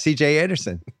big guy, C.J.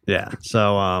 Anderson. Yeah.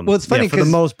 So well, it's funny for the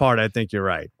 'cause most part, I think you're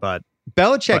right, but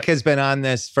Belichick has been on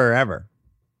this forever.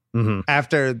 mhm.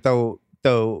 After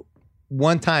the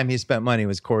one time he spent money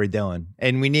was Corey Dillon,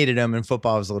 and we needed him, and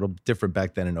football was a little different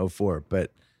back then in 04.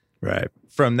 But right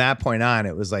from that point on,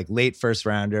 it was like late first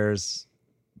rounders,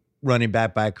 running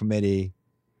back by committee,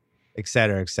 et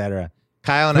cetera, et cetera.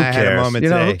 Kyle and Who I had a cares? moment You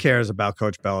know, today. who cares about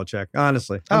Coach Belichick?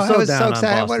 Honestly, Oh, I'm I so was down so on excited.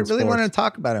 I Boston really sports. wanted to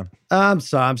talk about him.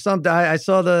 I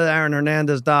saw the Aaron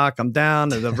Hernandez doc. I'm down.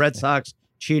 The Red Sox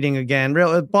cheating again.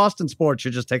 Real Boston sports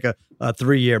should just take a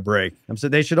 3-year break. I'm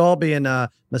saying they should all be in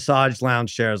massage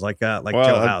lounge chairs like Joe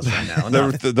House right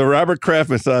now. The Robert Kraft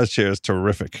massage chair is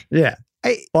terrific. Yeah.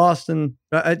 Boston.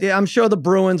 I'm sure the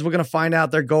Bruins, we're going to find out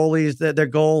their goalies, their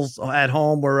goals at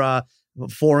home were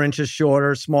 4 inches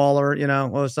shorter, smaller,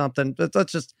 or something. But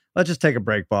let's just take a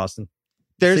break, Boston.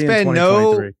 There's been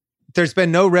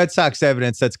no Red Sox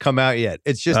evidence that's come out yet.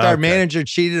 It's just our manager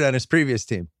cheated on his previous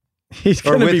team. He's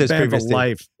going to be banned for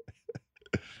life.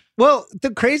 Well,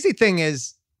 the crazy thing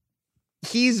is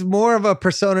he's more of a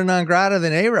persona non grata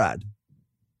than A-Rod.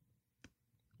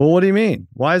 Well, what do you mean?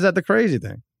 Why is that the crazy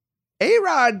thing?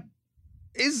 A-Rod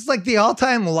is like the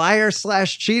all-time liar /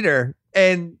 cheater,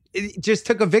 and it just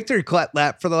took a victory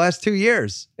lap for the last 2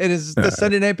 years. And is the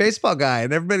Sunday Night Baseball guy,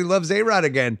 and everybody loves A-Rod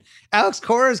again. Alex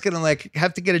Cora is going to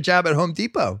have to get a job at Home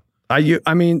Depot.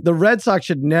 I mean, the Red Sox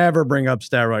should never bring up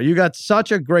steroids. You got such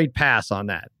a great pass on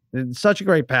that. Such a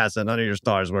great pass that none of your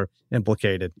stars were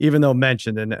implicated, even though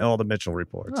mentioned in all the Mitchell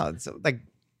reports. Oh, it's like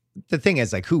the thing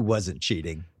is, like, who wasn't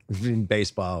cheating in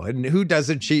baseball, and who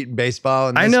doesn't cheat in baseball?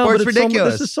 And I know, sport's but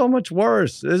ridiculous. This is so much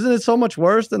worse, isn't it? So much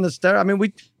worse than the steroid. I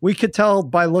mean, we could tell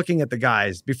by looking at the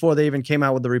guys before they even came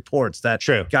out with the reports that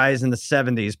guys in the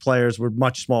 70s players were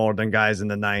much smaller than guys in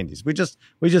the 90s. We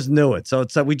just knew it. So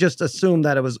we just assumed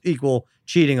that it was equal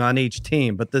cheating on each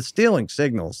team. But the stealing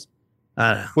signals.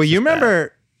 Well, you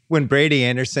remember when Brady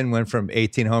Anderson went from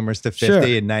 18 homers to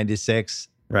 50 in 96?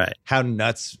 Right. How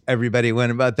nuts everybody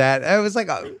went about that. It was like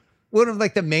one of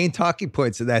like the main talking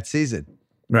points of that season.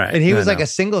 Right. And he was like a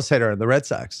singles hitter of the Red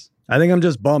Sox. I think I'm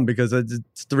just bummed because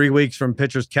it's 3 weeks from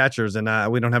pitchers, catchers, and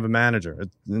we don't have a manager.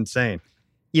 It's insane.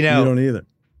 You don't either.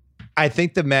 I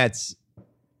think the Mets,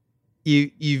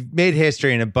 you've made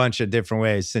history in a bunch of different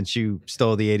ways since you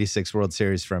stole the 86 World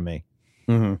Series from me.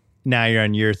 Mm-hmm. Now you're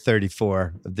on year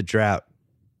 34 of the drought.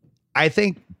 I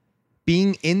think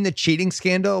being in the cheating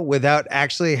scandal without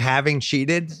actually having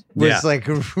cheated was like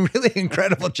a really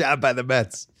incredible job by the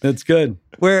Mets. It's good.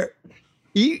 Where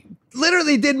you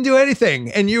literally didn't do anything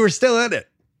and you were still in it.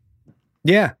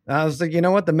 Yeah. I was like, you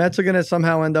know what? The Mets are going to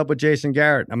somehow end up with Jason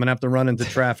Garrett. I'm going to have to run into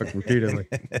traffic repeatedly.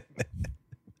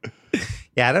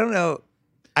 Yeah, I don't know.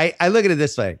 I look at it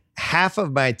this way. Half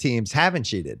of my teams haven't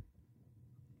cheated.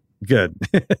 Good.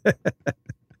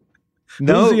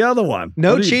 No, who's the other one?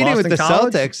 No cheating Boston with the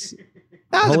College? Celtics.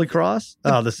 No, Holy Cross? The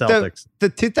Celtics. The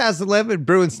 2011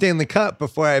 Bruins Stanley Cup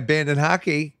before I abandoned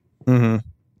hockey. Mm-hmm.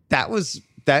 That was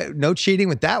no cheating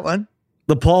with that one.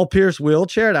 The Paul Pierce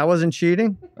wheelchair, that wasn't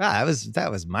cheating? That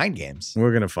was mind games.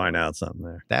 We're going to find out something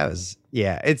there. That was,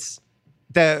 it's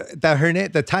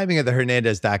the timing of the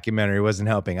Hernandez documentary wasn't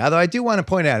helping. Although I do want to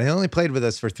point out, he only played with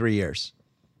us for 3 years.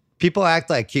 People act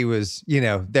like he was,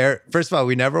 there. First of all,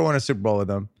 we never won a Super Bowl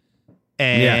with him.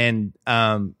 And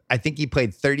I think he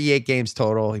played 38 games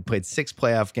total. He played 6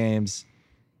 playoff games.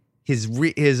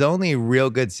 His only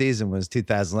real good season was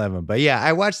 2011. But yeah,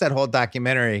 I watched that whole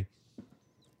documentary,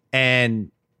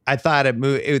 and I thought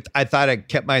I thought it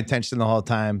kept my attention the whole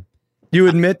time. You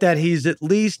admit that he's at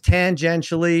least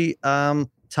tangentially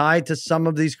tied to some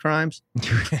of these crimes?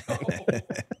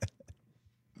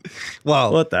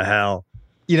 Well, what the hell?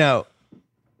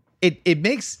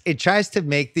 It tries to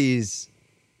make these.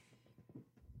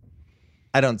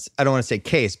 I don't want to say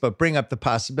case, but bring up the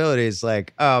possibilities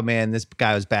like, oh man, this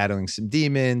guy was battling some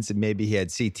demons and maybe he had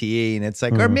CTE, and it's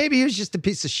like, or maybe he was just a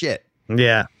piece of shit.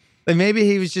 Yeah. Like maybe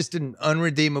he was just an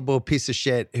unredeemable piece of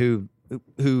shit who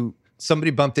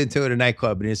somebody bumped into at a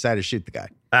nightclub and he decided to shoot the guy.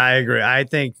 I agree. I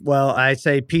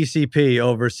say PCP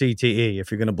over CTE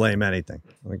if you're going to blame anything.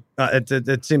 Like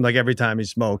it seemed like every time he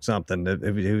smoked something,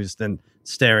 he was then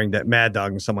staring at mad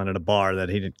dogging someone at a bar that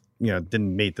he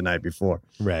didn't meet the night before.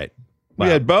 Right. We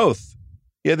had both.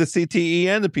 He had the CTE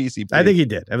and the PCP. I think he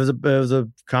did. It was a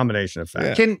combination of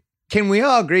factors. Yeah. Can we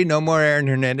all agree no more Aaron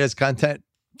Hernandez content?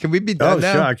 Can we be done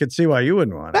now? Sure. I could see why you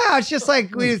wouldn't want it. No, it's just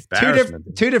like we have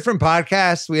two different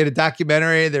podcasts. We had a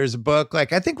documentary. There's a book.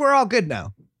 Like, I think we're all good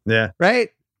now. Yeah. Right?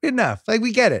 Good enough. Like,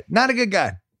 we get it. Not a good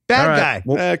guy. Bad guy.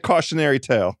 Well, cautionary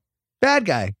tale. Bad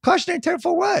guy. Cautionary tale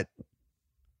for what?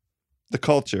 The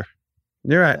culture.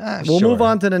 You're right. We'll move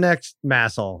on to the next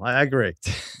masshole. I agree.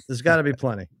 There's got to be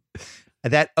plenty.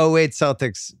 That 08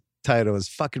 Celtics title is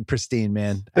fucking pristine,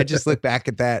 man. I just look back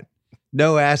at that.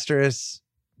 No asterisks.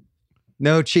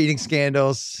 No cheating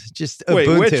scandals. Just Ubuntu.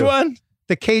 Wait, which one?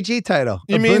 The KG title.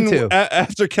 You Ubuntu. mean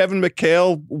after Kevin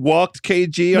McHale walked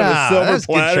KG on a silver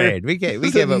platter? Good trade.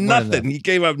 We gave up nothing. He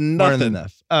gave up nothing.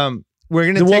 Enough. We're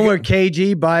gonna the one where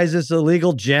KG buys this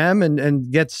illegal gem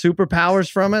and gets superpowers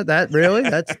from it. That really?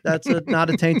 That's not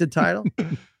a tainted title.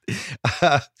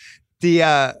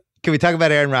 Can we talk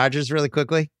about Aaron Rodgers really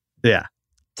quickly? Yeah.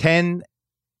 10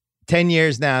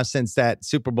 years now since that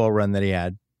Super Bowl run that he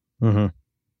had. Mm-hmm.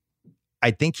 I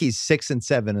think he's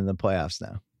 6-7 in the playoffs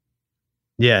now.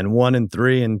 Yeah, and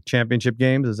 1-3 in championship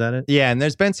games. Is that it? Yeah, and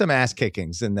there's been some ass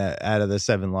kickings out of the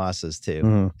 7 losses too.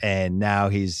 Mm-hmm. And now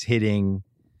he's hitting.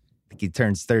 I think he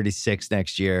turns 36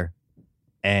 next year.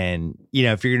 And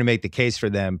if you're going to make the case for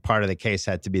them, part of the case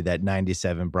had to be that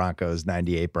 97 Broncos,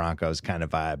 98 Broncos kind of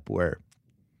vibe, where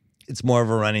it's more of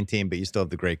a running team, but you still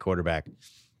have the great quarterback.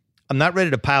 I'm not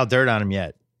ready to pile dirt on him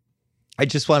yet. I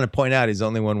just want to point out he's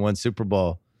only won one Super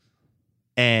Bowl.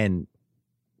 And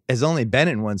has only been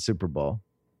in one Super Bowl,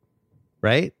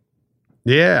 right?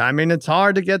 Yeah, I mean, it's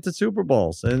hard to get to Super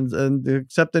Bowls, and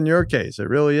except in your case, it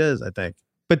really is, I think.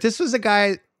 But this was a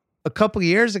guy a couple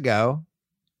years ago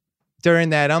during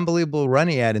that unbelievable run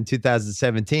he had in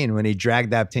 2017 when he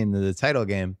dragged that team to the title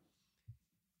game.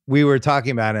 We were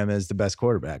talking about him as the best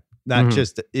quarterback, not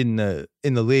just in the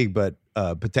league, but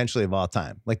potentially of all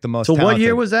time, like the most. So talented. what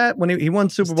year was that when he won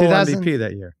Super Bowl MVP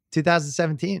that year?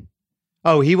 2017.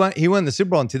 Oh, he won the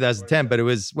Super Bowl in 2010, but it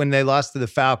was when they lost to the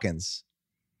Falcons,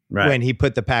 right? When he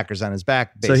put the Packers on his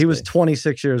back. Basically. So he was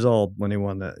 26 years old when he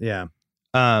won that. Yeah.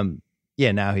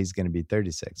 Yeah. Now he's going to be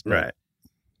 36. Right.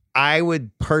 I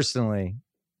would personally,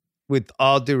 with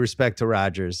all due respect to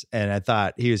Rodgers, and I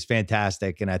thought he was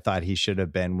fantastic, and I thought he should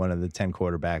have been one of the 10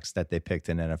 quarterbacks that they picked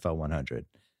in NFL 100.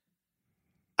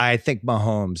 I think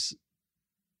Mahomes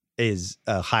is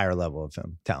a higher level of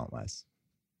him, talent-wise.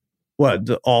 What,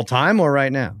 all time or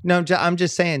right now? No, I'm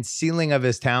just saying ceiling of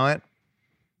his talent.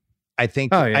 I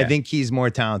think I think he's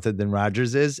more talented than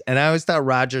Rodgers is. And I always thought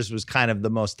Rodgers was kind of the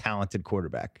most talented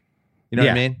quarterback. You know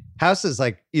what I mean? House is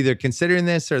like either considering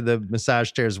this or the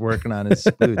massage chair is working on his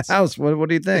glutes. House, what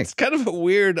do you think? It's kind of a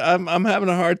weird. I'm having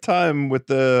a hard time with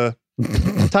the.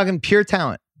 I'm talking pure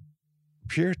talent.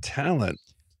 Pure talent.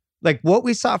 Like what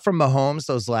we saw from Mahomes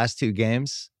those last 2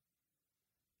 games.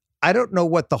 I don't know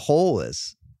what the whole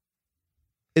is.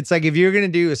 It's like if you're going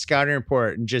to do a scouting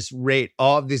report and just rate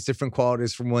all of these different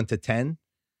qualities from 1 to 10,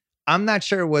 I'm not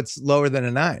sure what's lower than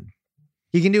a 9.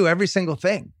 He can do every single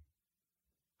thing.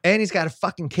 And he's got a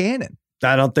fucking cannon.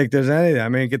 I don't think there's anything. I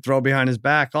mean, he could throw behind his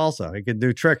back also. He could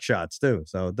do trick shots too.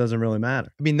 So it doesn't really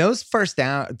matter. I mean, those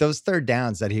third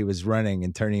downs that he was running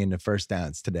and turning into first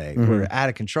downs today were out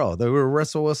of control. They were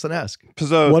Russell Wilson-esque.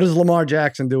 What does Lamar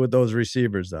Jackson do with those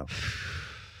receivers though?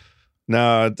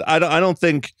 No, I don't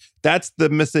think that's the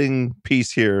missing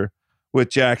piece here with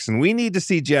Jackson. We need to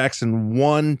see Jackson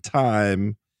one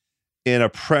time in a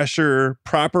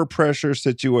proper pressure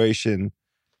situation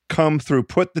come through,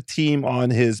 put the team on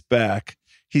his back.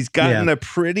 He's gotten a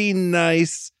pretty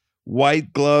nice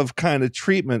white glove kind of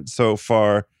treatment so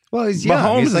far. Well, he's young.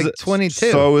 Mahomes he's like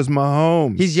 22. So is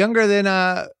Mahomes. He's younger than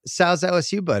Sal's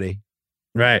LSU buddy.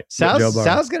 Right.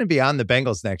 Sal's going to be on the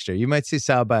Bengals next year. You might see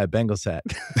Sal buy a Bengals hat.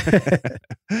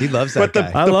 He loves that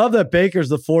guy. I love that Baker's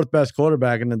the 4th best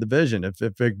quarterback in the division if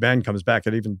Big Ben comes back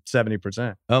at even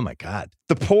 70%. Oh, my God.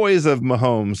 The poise of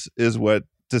Mahomes is what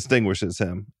distinguishes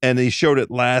him. And he showed it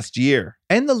last year.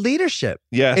 And the leadership.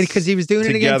 Yes. Because he was doing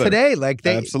it again today. Like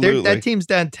Absolutely. That team's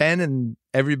down 10 and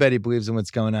everybody believes in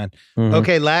what's going on. Mm-hmm.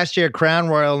 Okay, last year, Crown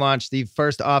Royal launched the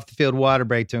first off-the-field water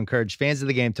break to encourage fans of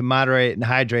the game to moderate and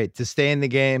hydrate, to stay in the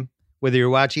game, whether you're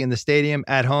watching in the stadium,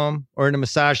 at home, or in a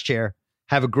massage chair.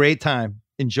 Have a great time.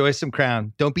 Enjoy some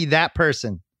Crown. Don't be that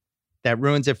person that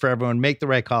ruins it for everyone. Make the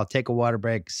right call. Take a water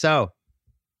break. So,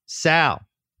 Sal,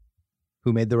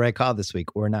 who made the right call this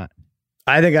week or not?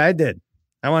 I think I did.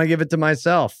 I want to give it to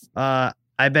myself. I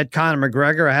bet Conor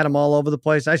McGregor. I had him all over the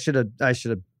place. I should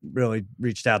have really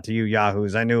reached out to you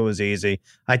Yahoos. I knew it was easy.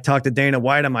 I talked to Dana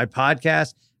White on my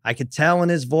podcast. I could tell in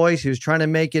his voice he was trying to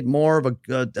make it more of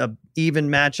a even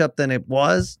matchup than it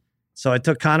was. So I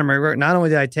took Conor McGregor. Not only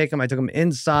did I take him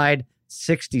inside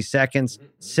 60 seconds,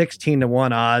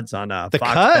 16-1 odds on Fox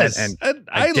Bet, and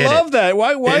I love that.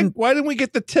 Why didn't we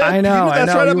get the tip? I know.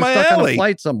 That's right up my stuck alley. On a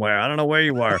flight somewhere. I don't know where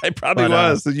you were. I probably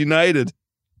was. The United.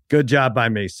 Good job by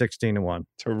me. 16-1.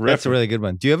 Terrific. That's a really good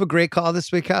one. Do you have a great call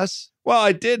this week, House? Well,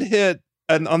 I did hit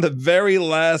on the very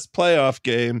last playoff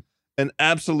game an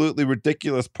absolutely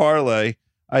ridiculous parlay.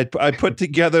 I put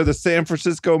together the San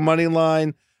Francisco money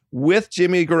line with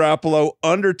Jimmy Garoppolo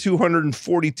under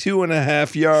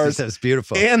 242.5 yards. That's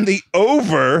beautiful. And the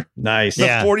over. Nice. The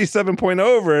 47-point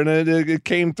over, and it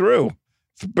came through.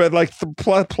 But like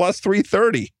plus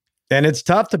 330. And it's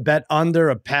tough to bet under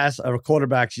a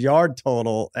quarterback's yard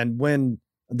total and win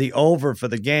the over for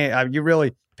the game. You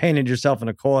really painted yourself in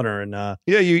a corner. And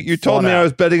you told me I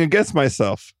was betting against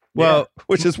myself. Well,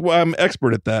 which is why I'm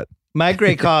expert at that. My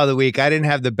great call of the week. I didn't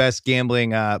have the best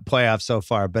gambling playoff so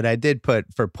far, but I did put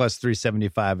for plus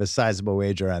 375 a sizable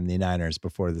wager on the Niners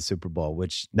before the Super Bowl,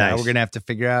 which now we're gonna have to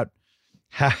figure out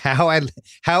how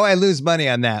I lose money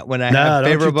on that when I have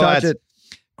favorable odds.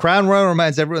 Crown Royal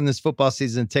reminds everyone this football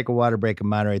season to take a water break and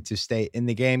moderate to stay in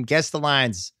the game. Guess the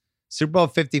lines. Super Bowl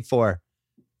 54.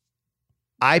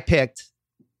 I picked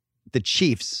the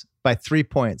Chiefs by 3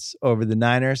 points over the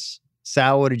Niners.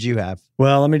 Sal, what did you have?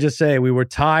 Well, let me just say we were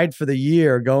tied for the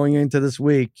year going into this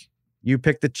week. You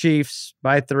picked the Chiefs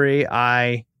by 3.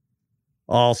 I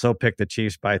also picked the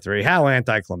Chiefs by 3. How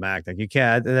anticlimactic. You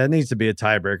can't. That needs to be a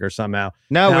tiebreaker somehow.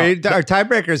 No, our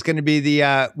tiebreaker is going to be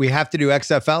we have to do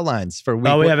XFL lines for week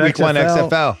one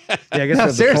XFL. Yeah, I guess no,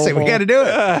 seriously, we got to do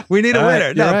it. We need a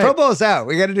winner. No, Pro Bowl's out.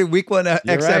 We got to do week one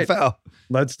XFL. Right.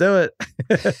 Let's do it.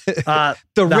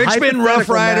 The Richmond Rough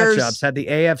Riders matchups had the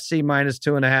AFC minus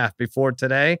 2.5 before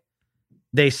today.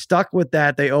 They stuck with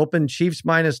that. They opened Chiefs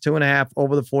minus 2.5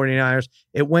 over the 49ers.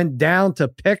 It went down to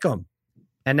pick 'em.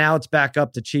 And now it's back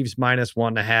up to Chiefs minus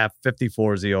 1.5.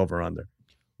 54 is the over under.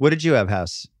 What did you have,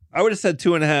 House? I would have said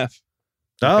 2.5.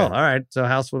 Oh, all right. So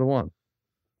House would have won.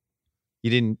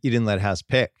 You didn't let House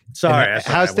pick. Sorry.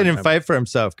 House didn't fight for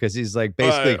himself because he's like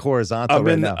basically horizontal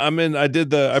right now.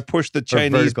 I pushed the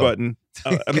Chinese button.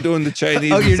 I'm doing the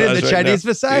Chinese. Oh, you're doing the Chinese now.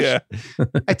 massage? Yeah.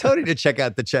 I told you to check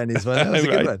out the Chinese one. That was a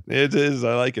good one. It is.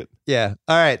 I like it. Yeah.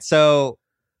 All right. So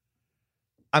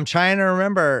I'm trying to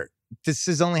remember. This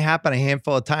has only happened a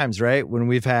handful of times, right? When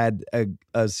we've had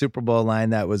a Super Bowl line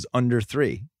that was under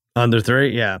 3. Under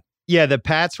 3, yeah. Yeah, the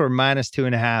Pats were minus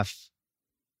 2.5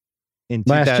 in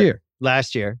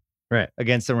last year, right,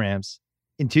 against the Rams.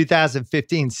 In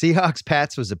 2015, Seahawks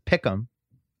Pats was a pick'em.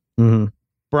 Mm-hmm.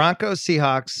 Broncos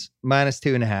Seahawks minus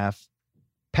 2.5.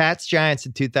 Pats Giants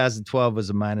in 2012 was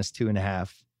a minus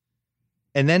 2.5.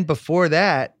 And then before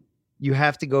that, you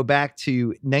have to go back to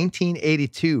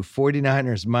 1982,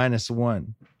 49ers minus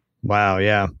 1. Wow,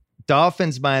 yeah.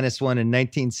 Dolphins minus 1 in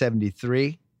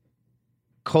 1973.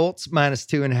 Colts minus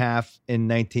 2.5 in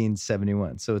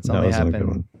 1971. So it's only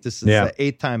happened. This is the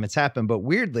 8th time it's happened. But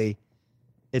weirdly,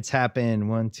 it's happened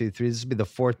 1, 2, 3. This will be the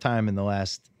 4th time in the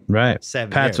last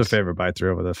 7 Pats years. are favored by 3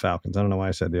 over the Falcons. I don't know why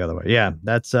I said the other way. Yeah,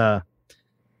 that's something.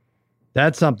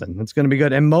 That's going to be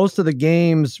good. And most of the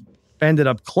games ended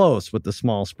up close with the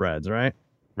small spreads, right?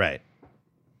 Right.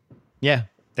 Yeah,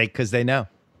 because they know.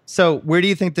 So where do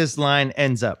you think this line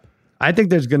ends up? I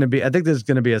think there's going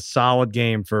to be a solid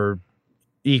game for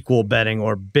equal betting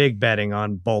or big betting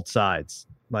on both sides.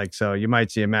 Like, so you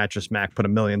might see a Mattress Mac put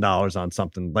 $1 million on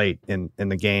something late in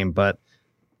the game, but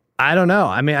I don't know.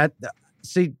 I mean, I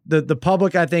see the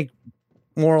public, I think,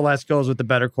 more or less goes with the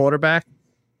better quarterback.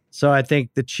 So I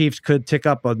think the Chiefs could tick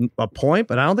up a point,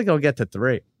 but I don't think it'll get to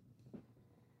 3.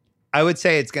 I would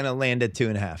say it's going to land at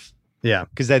 2.5. Yeah.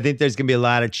 Because I think there's going to be a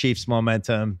lot of Chiefs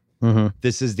momentum. Mm-hmm.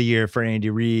 This is the year for Andy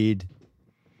Reid,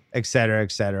 et cetera,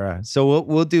 et cetera. So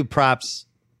we'll do props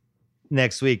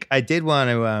next week. I did want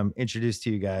to introduce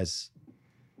to you guys.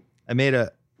 I made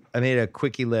a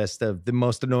quickie list of the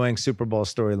most annoying Super Bowl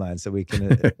storylines that we can.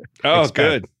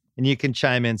 Good. And you can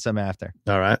chime in some after.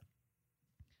 All right.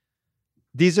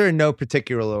 These are in no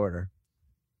particular order.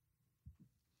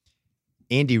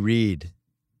 Andy Reid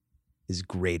is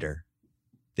greater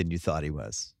than you thought he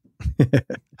was.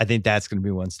 I think that's going to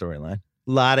be one storyline.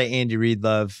 A lot of Andy Reid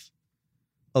love.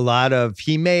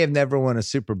 He may have never won a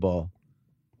Super Bowl,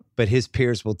 but his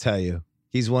peers will tell you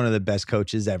he's one of the best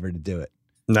coaches ever to do it.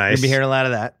 Nice. You'll be hearing a lot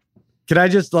of that.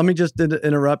 Let me just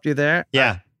interrupt you there.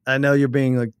 Yeah. I know you're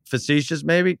being like facetious,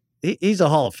 maybe. He's a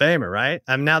Hall of Famer, right?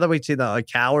 I mean, now that we see the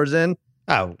Cowher's in,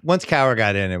 Oh, once Cowher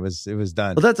got in, it was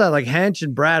done. Well, that's like Hench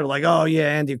and Brad were like, oh, yeah,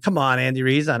 Andy, come on, Andy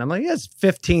Reid's on. I'm like, he has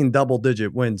 15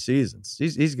 double-digit win seasons.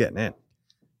 He's getting in.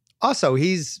 Also,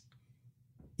 he's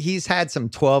had some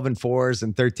 12-4s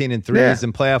and 13-3s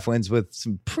and playoff wins with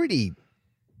some pretty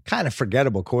kind of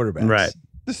forgettable quarterbacks. Right.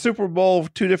 The Super Bowl,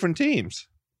 2 different teams.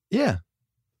 Yeah.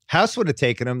 House would have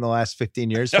taken him the last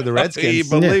 15 years for the Redskins.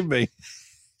 Believe me.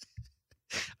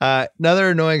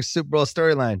 Another annoying Super Bowl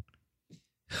storyline.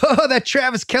 Oh, that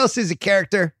Travis Kelce's a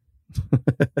character.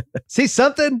 See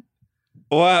something?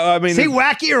 Well, I mean, is he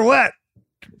wacky or what?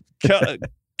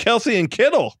 Kelsey and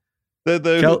Kittle. Which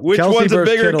Kelce one's a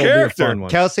bigger Kittle character?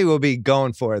 Kelce will be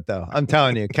going for it, though. I'm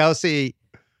telling you. Kelce,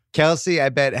 I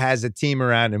bet, has a team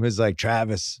around him who's like,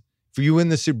 Travis, if you win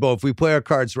the Super Bowl, if we play our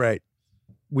cards right,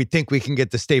 we think we can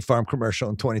get the State Farm commercial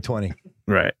in 2020.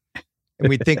 Right. And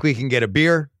we think we can get a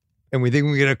beer, and we think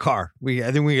we can get a car.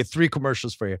 I think we get 3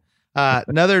 commercials for you.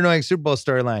 Another annoying Super Bowl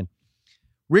storyline.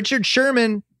 Richard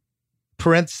Sherman,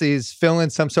 parentheses, fill in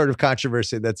some sort of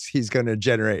controversy he's going to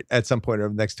generate at some point over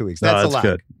the next 2 weeks. That's a lot.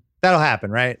 Good. That'll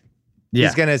happen, right? Yeah.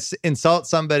 He's going to insult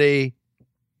somebody,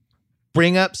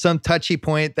 bring up some touchy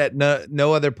point that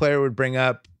no other player would bring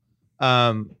up.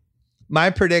 My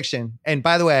prediction, and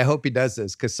by the way, I hope he does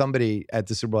this because somebody at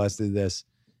the Super Bowl has to do this,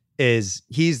 is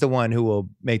he's the one who will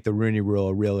make the Rooney Rule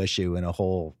a real issue and a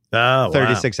whole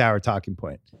 36-hour talking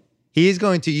point. He's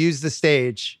going to use the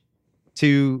stage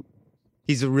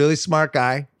he's a really smart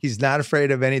guy. He's not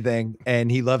afraid of anything,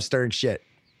 and he loves stirring shit.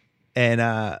 And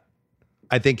I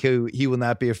think he will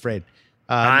not be afraid.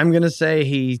 I'm going to say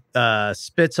he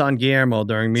spits on Guillermo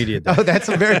during media day. Oh, that's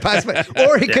a very possible.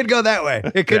 Or he could go that way.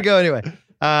 It could go anyway.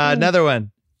 Another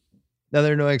one.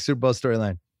 Another annoying Super Bowl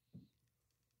storyline.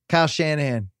 Kyle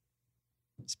Shanahan.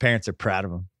 His parents are proud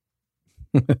of him.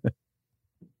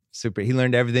 Super. He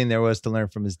learned everything there was to learn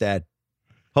from his dad.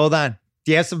 Hold on.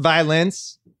 Do you have some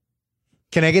violins?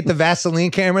 Can I get the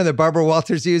Vaseline camera that Barbara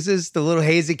Walters uses? The little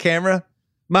hazy camera?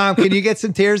 Mom, can you get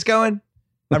some tears going?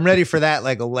 I'm ready for that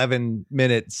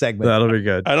 11-minute segment. That'll be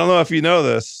good. I don't know if you know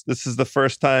this. This is the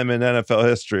first time in NFL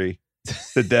history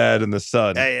the dad and the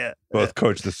son both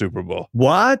coached the Super Bowl.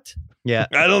 What? Yeah.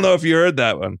 I don't know if you heard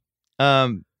that one.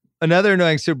 Another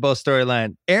annoying Super Bowl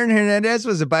storyline. Aaron Hernandez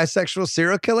was a bisexual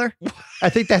serial killer. I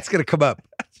think that's going to come up.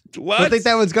 What? I think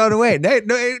that one's going away.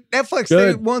 Netflix,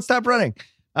 they won't stop running.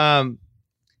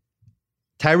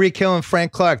 Tyreek Hill and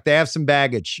Frank Clark, they have some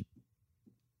baggage.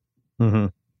 Mm-hmm.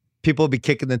 People will be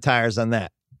kicking the tires on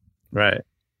that. Right.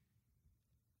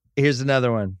 Here's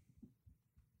another one.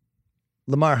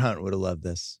 Lamar Hunt would have loved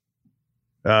this.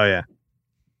 Oh, yeah.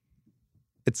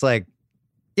 It's like,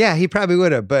 yeah, he probably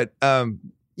would have. But,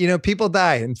 people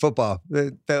die in football.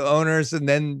 The owners, and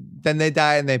then they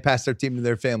die and they pass their team to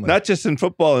their family. Not just in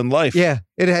football, in life. Yeah.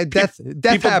 It had death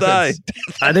people happens. die.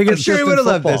 I think I'm it's sure he would have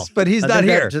loved this, but he's not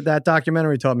here. That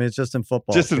documentary taught me it's just in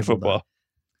football. Just in football.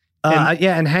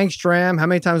 And Hank Stram, how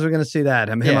many times are we going to see that?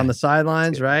 Him on the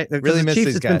sidelines, right? Really miss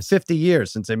these guys. It's been 50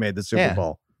 years since they made the Super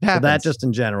Bowl. So that just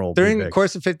in general. During the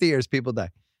course of 50 years, people die.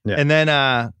 Yeah. And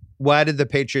then why did the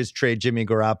Patriots trade Jimmy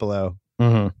Garoppolo?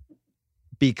 Mm-hmm.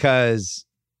 Because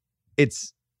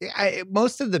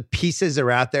most of the pieces are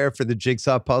out there for the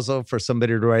jigsaw puzzle for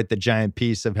somebody to write the giant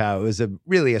piece of how it was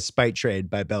really a spite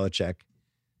trade by Belichick,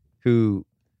 who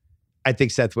I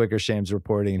think Seth Wickersham's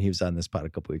reporting, and he was on this pod a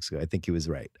couple weeks ago. I think he was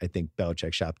right. I think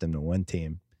Belichick shopped him to one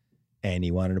team, and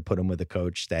he wanted to put him with a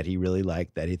coach that he really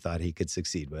liked, that he thought he could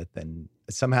succeed with. And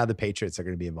somehow the Patriots are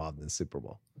going to be involved in the Super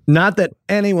Bowl. Not that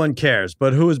anyone cares,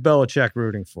 but who is Belichick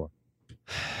rooting for?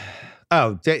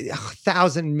 Oh,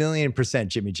 1,000,000,000%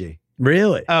 Jimmy G.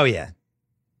 Really? Oh, yeah.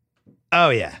 Oh,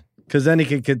 yeah. Because then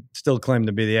he could still claim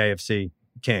to be the AFC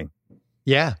king.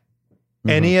 Yeah. Mm-hmm.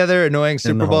 Any other annoying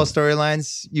Super Bowl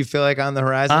storylines you feel like on the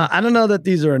horizon? I don't know that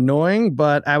these are annoying,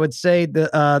 but I would say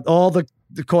that all the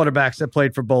quarterbacks that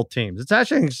played for both teams. It's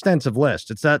actually an extensive list.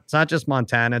 It's not just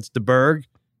Montana. It's DeBerg,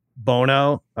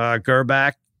 Bono,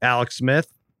 Gerbach, Alex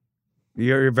Smith.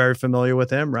 You're very familiar with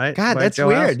him, right? God, right, that's Joe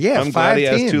weird. House? Yeah, I'm 5 glad he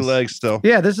teams. has 2 legs still.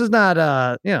 Yeah, this is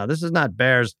not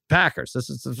Bears Packers. This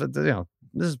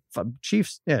is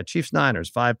Chiefs. Yeah, Chiefs Niners.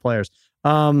 5 players.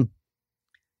 The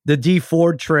D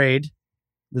Ford trade,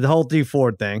 the whole D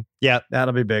Ford thing. Yeah,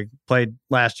 that'll be big. Played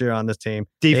last year on this team.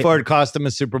 D Ford cost him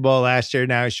a Super Bowl last year.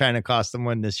 Now he's trying to cost them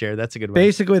one this year. That's a good one.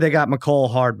 Basically, they got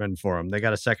McCole Hardman for him. They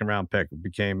got a 2nd-round pick. It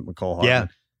became McCole Hardman. Yeah.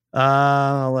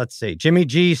 Let's see. Jimmy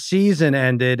G's season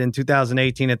ended in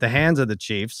 2018 at the hands of the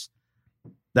Chiefs.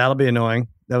 That'll be annoying.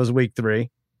 That was week 3.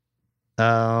 What do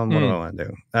I want to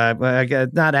do? I guess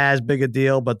not as big a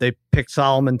deal, but they picked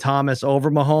Solomon Thomas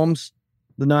over Mahomes.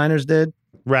 The Niners did.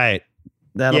 Right.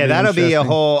 That'll Yeah, be that'll be a interesting.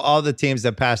 whole, all the teams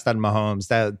that passed on Mahomes,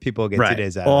 that people will get 2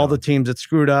 days out All of the that teams that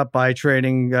screwed up by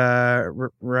trading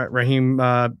Raheem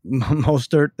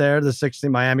Mostert there, the 60,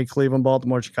 Miami, Cleveland,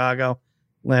 Baltimore, Chicago,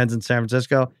 lands in San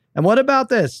Francisco. And what about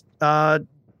this?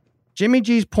 Jimmy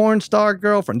G's porn star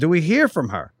girlfriend. Do we hear from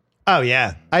her? Oh,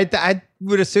 yeah. I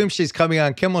would assume she's coming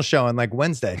on Kimmel Show on like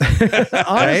Wednesday.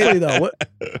 Honestly, though,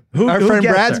 who Our friend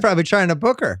gets Brad's her? probably trying to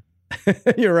book her.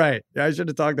 You're right. I should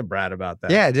have talked to Brad about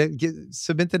that. Yeah,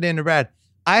 submit it in to Brad.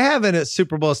 I have a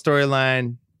Super Bowl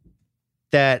storyline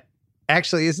that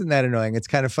actually isn't that annoying. It's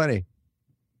kind of funny.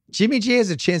 Jimmy G has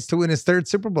a chance to win his 3rd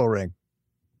Super Bowl ring.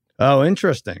 Oh,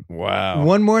 interesting. Wow.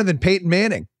 One more than Peyton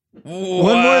Manning. One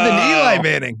more than Eli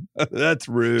Manning. That's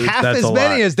rude. Half That's as a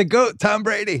many lot. as the GOAT, Tom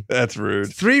Brady. That's rude.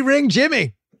 3-ring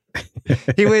Jimmy.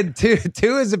 He went two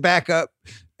as a backup,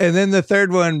 and then the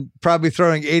 3rd one probably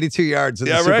throwing 82 yards in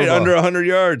the Super Bowl. Under 100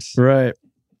 yards. Right.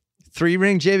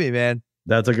 3-ring Jimmy, man.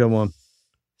 That's a good one.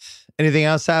 Anything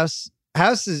else, House?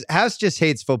 House just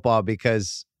hates football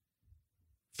because,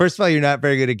 first of all, you're not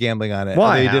very good at gambling on it. Why,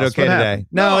 although you did House? okay What today. happened?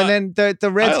 No, No, and then the I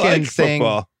Redskins like thing.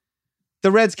 football.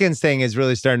 The Redskins thing is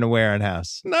really starting to wear on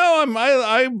House. No,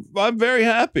 I'm very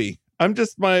happy. I'm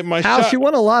just my House, shot. you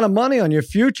won a lot of money on your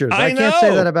futures. I I can't say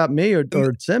know. that about me or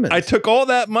Simmons. I took all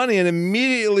that money and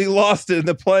immediately lost it in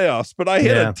the playoffs, but I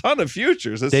hit Yeah. a ton of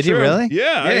futures. It's Did you true. really?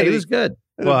 Yeah. yeah, he was good.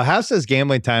 Well, House's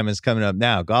gambling time is coming up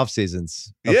now. Golf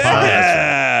season's upon us.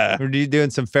 Yeah. Are you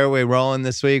doing some fairway rolling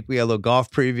this week? We got a little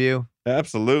golf preview.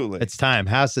 Absolutely. It's time.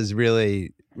 House is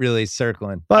really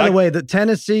circling. By the way, the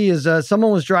Tennessee is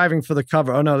someone was driving for the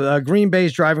cover. Oh no, Green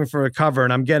Bay's driving for a cover,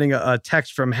 and I'm getting a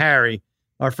text from Harry,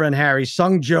 our friend Harry.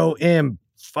 Sung Jo Im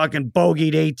fucking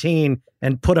bogeyed 18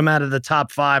 and put him out of the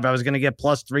top 5. I was going to get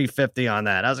plus 350 on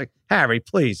that. I was like, Harry,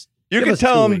 please. You give can us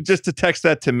tell 2 him weeks. just to text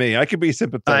that to me. I could be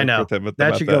sympathetic I know with him.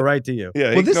 that should go right to you. Yeah,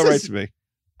 Well, he can this go right is- to me.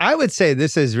 I would say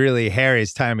this is really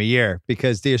Harry's time of year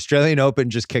because the Australian Open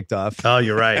just kicked off. Oh,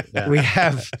 you're right. Yeah. We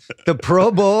have the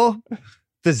Pro Bowl,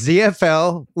 the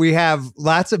ZFL. We have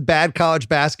lots of bad college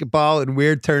basketball and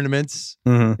weird tournaments,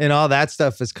 Mhm. and all that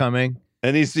stuff is coming.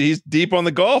 And he's deep on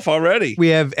the golf already. We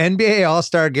have NBA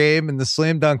All-Star Game and the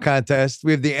Slam Dunk Contest.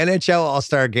 We have the NHL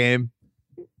All-Star Game,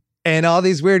 and all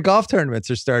these weird golf tournaments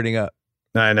are starting up.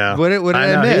 I know. What did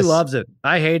I I know. miss? He loves it.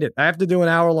 I hate it. I have to do an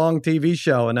hour-long TV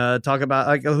show and talk about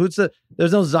like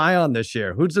there's no Zion this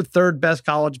year. Who's the 3rd best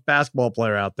college basketball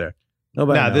player out there?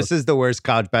 Nobody No, knows. this is the worst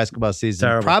college basketball season.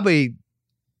 Terrible. Probably,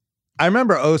 I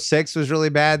remember 06 was really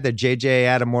bad, the JJ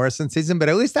Adam Morrison season, but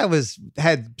at least that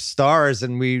had stars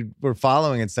and we were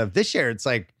following and stuff. This year, it's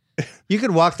like you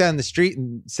could walk down the street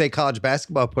and say college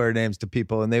basketball player names to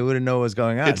people and they wouldn't know what was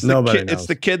going on. It's Nobody the kid, knows. it's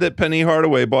the kid that Penny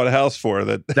Hardaway bought a house for.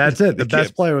 That's it. The kid.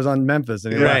 best player was on Memphis,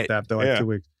 and he Right. left after like Yeah. 2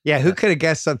 weeks. Yeah, who could have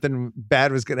guessed something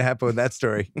bad was going to happen with that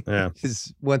story? Yeah.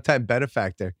 His one-time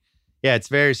benefactor. Yeah, it's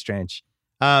very strange.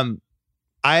 I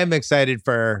am excited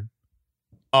for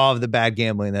all of the bad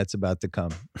gambling that's about to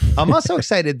come. I'm also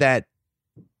excited that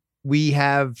we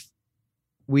have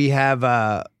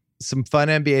some fun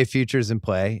NBA futures in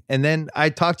play. And then I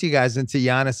talked to you guys into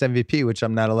Giannis MVP, which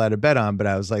I'm not allowed to bet on, but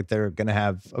I was like, they're going to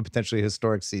have a potentially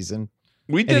historic season.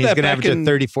 We And did he's that going to back average a in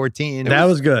 30-14. That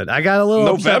was good. I got a little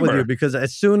upset with November. you because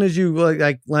as soon as you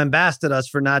like lambasted us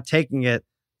for not taking it,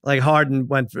 like Harden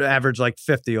went for average like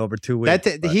 50 over 2 weeks.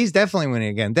 But- He's definitely winning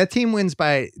again. That team wins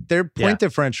by their point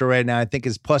differential right now, I think,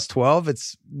 is plus 12.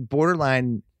 It's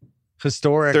borderline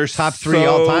historic, They're top 3 so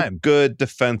all time. good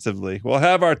defensively. We'll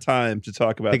have our time to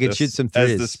talk about They could this shoot some as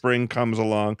threes. the spring comes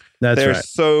along. That's They're right.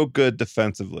 so good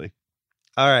defensively.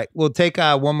 All right, we'll take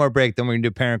one more break, then we're going to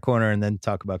do Parent Corner and then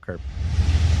talk about Curb.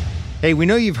 Hey, we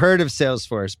know you've heard of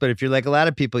Salesforce, but if you're like a lot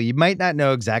of people, you might not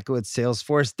know exactly what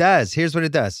Salesforce does. Here's what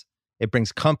it does. It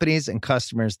brings companies and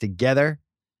customers together.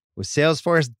 With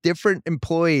Salesforce, different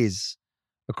employees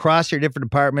across your different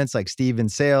departments, like Steve in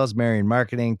sales, Mary in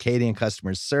marketing, Katie in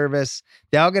customer service,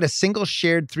 they all get a single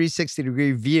shared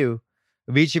 360-degree view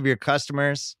of each of your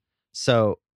customers.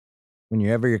 So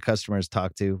whenever your customers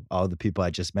talk to all the people I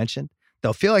just mentioned,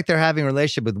 they'll feel like they're having a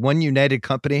relationship with one united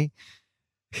company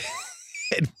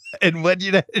and one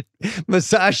united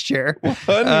massage chair.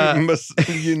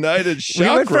 United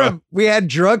chakra. We had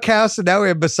drug house and now we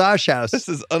have massage house. This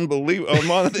is unbelievable.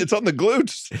 It's on the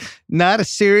glutes. Not a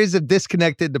series of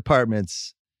disconnected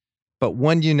departments, but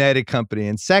one united company.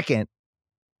 And second,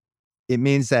 it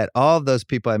means that all of those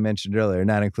people I mentioned earlier,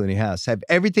 not including House, have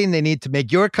everything they need to make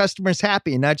your customers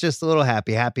happy, not just a little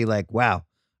happy. Happy like, wow,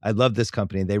 I love this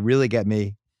company. They really get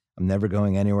me. I'm never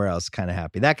going anywhere else kind of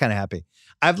happy. That kind of happy.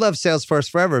 I've loved Salesforce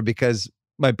forever because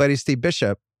my buddy Steve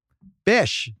Bishop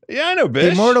Bish. Yeah, I know Bish.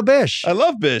 The immortal Bish. I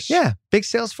love Bish. Yeah, big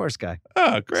Salesforce guy.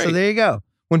 Oh, great. So there you go.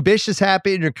 When Bish is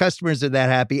happy and your customers are that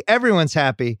happy, everyone's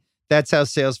happy. That's how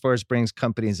Salesforce brings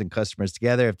companies and customers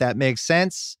together. If that makes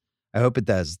sense, I hope it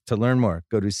does. To learn more,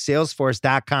 go to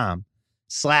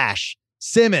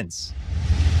salesforce.com/Simmons.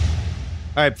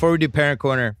 All right, before we do Parent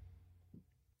Corner,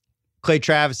 Clay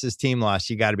Travis's team lost.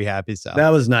 You got to be happy, Sal.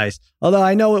 That was nice. Although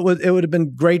I know it would have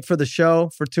been great for the show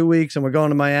for 2 weeks, and we're going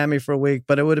to Miami for a week,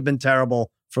 but it would have been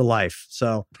terrible for life.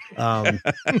 So I'm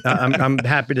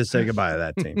happy to say goodbye to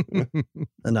that team.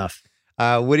 Enough.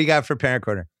 What do you got for Parent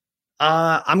Corner?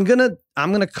 I'm gonna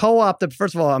co-opt it.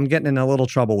 First of all, I'm getting in a little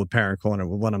trouble with Parent Corner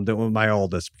with what I'm doing with my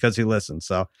oldest because he listens.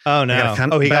 So oh no,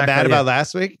 he got mad about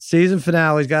last week. Season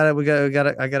finale. I got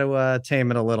to tame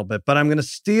it a little bit, but I'm gonna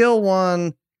steal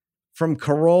one from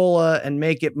Corolla and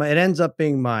make it. It ends up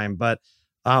being mine. But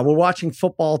we're watching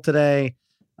football today.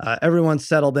 Everyone's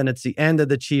settled in. It's the end of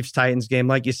the Chiefs-Titans game.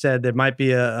 Like you said, there might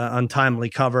be a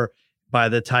untimely cover by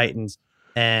the Titans.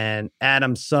 And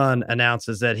Adam's son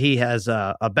announces that he has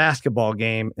a basketball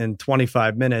game in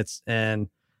 25 minutes and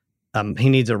he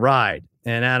needs a ride.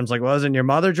 And Adam's like, well, isn't your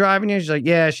mother driving you? She's like,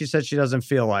 yeah, she said she doesn't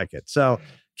feel like it. So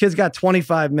kid's got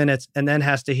 25 minutes and then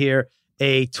has to hear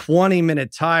a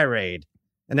 20-minute tirade.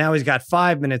 And now he's got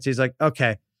 5 minutes. He's like,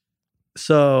 okay,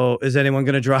 so is anyone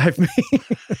going to drive me?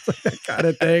 It's like that kind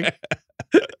of thing.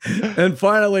 And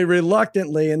finally,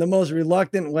 reluctantly, in the most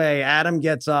reluctant way, Adam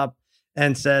gets up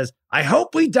and says, I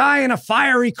hope we die in a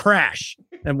fiery crash,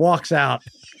 and walks out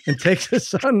and takes his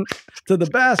son to the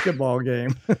basketball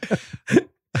game.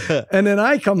 And then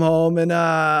I come home and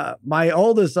my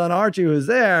oldest son, Archie, who's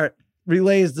there,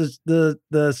 relays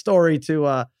the story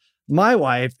to my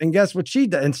wife. And guess what she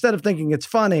did? Instead of thinking it's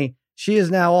funny, she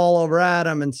is now all over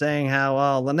Adam and saying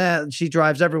how, Lynette, she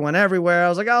drives everyone everywhere. I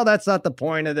was like, oh, that's not the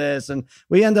point of this. And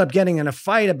we end up getting in a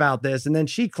fight about this. And then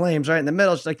she claims right in the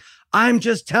middle, she's like, I'm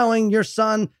just telling your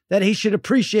son that he should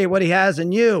appreciate what he has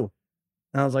in you.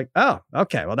 And I was like, oh,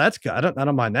 okay, well, that's good. I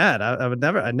don't mind that.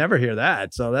 I'd never hear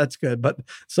that. So that's good. But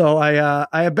so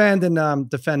I abandoned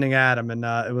defending Adam and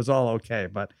it was all okay.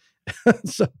 But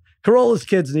so Corolla's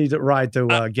kids need to ride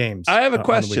to games. I have a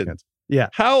question. Yeah.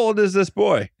 How old is this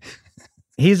boy?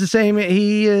 He's the same.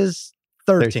 He is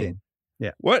 13.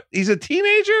 Yeah. What? He's a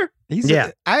teenager?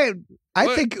 I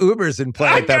think Uber's in play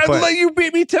at that point. You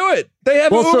beat me to it. They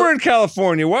have Uber in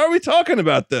California. Why are we talking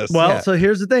about this? Well, so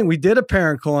here's the thing. We did a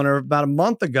Parent Corner about a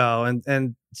month ago,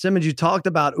 and Simmons, you talked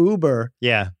about Uber.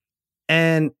 Yeah.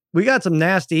 And we got some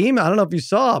nasty email. I don't know if you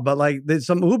saw, but like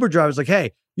some Uber drivers like,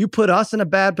 hey, you put us in a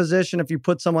bad position if you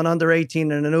put someone under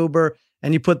 18 in an Uber.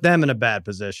 And you put them in a bad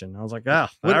position. I was like, all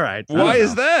right. Why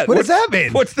is that? What does that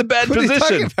mean? What's the bad position?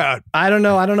 What are you talking about? I don't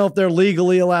know. I don't know if they're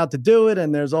legally allowed to do it.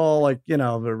 And there's all like, the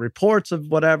reports of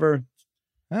whatever.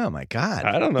 Oh my God.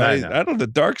 I don't know. I don't know the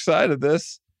dark side of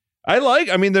this.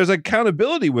 There's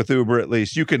accountability with Uber at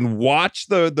least. You can watch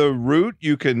the route.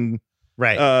 You can,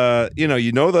 right.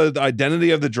 The identity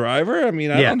of the driver. I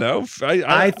don't know.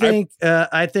 I think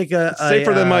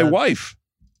safer than my wife.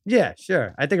 Yeah,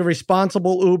 sure. I think a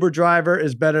responsible Uber driver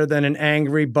is better than an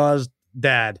angry, buzzed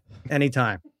dad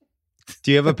anytime.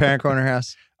 Do you have a Parent Corner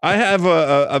house? I have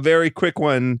a very quick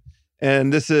one,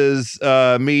 and this is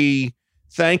me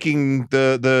thanking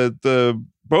the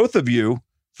both of you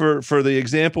for the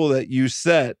example that you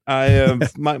set. I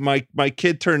have my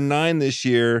kid turned 9 this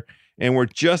year, and we're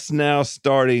just now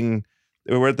starting.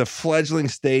 We're at the fledgling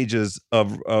stages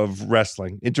of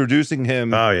wrestling, introducing him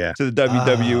to the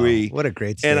WWE. What a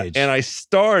great stage. And I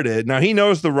started, now he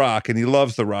knows The Rock and he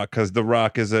loves The Rock because The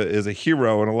Rock is a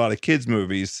hero in a lot of kids'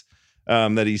 movies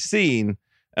that he's seen.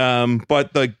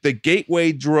 But the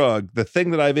gateway drug, the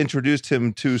thing that I've introduced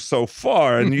him to so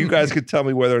far, and you guys could tell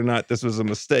me whether or not this was a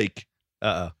mistake.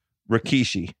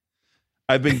 Rikishi.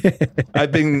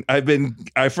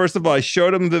 First of all, I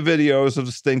showed him the videos of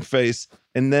the stink face,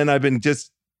 and then I've been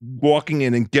just walking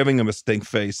in and giving him a stink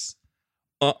face.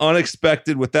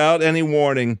 Unexpected, without any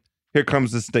warning, here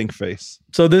comes the stink face.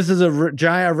 So this is a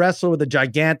giant wrestler with a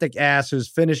gigantic ass whose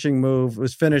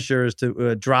finisher is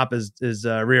to drop his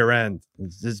rear end.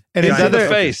 His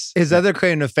other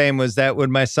claim to fame was that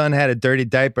when my son had a dirty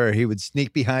diaper, he would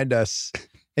sneak behind us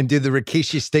and do the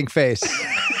Rikishi stink face.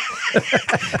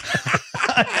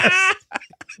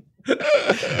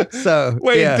 So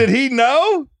wait, did he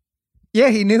know? Yeah,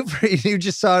 he knew. He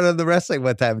just saw it on the wrestling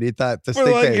one time, and he thought the stink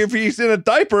face. If he's in a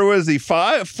diaper, was he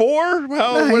 5, 4?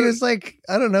 He was like,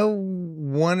 I don't know,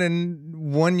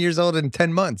 1 year old in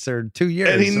 10 months or 2 years.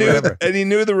 And he knew. Whatever. And he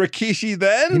knew the Rikishi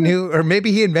then. He knew, or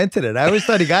maybe he invented it. I always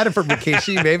thought he got it from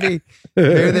Rikishi. Maybe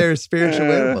they're spiritual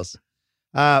animals.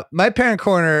 My Parent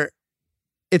Corner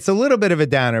it's a little bit of a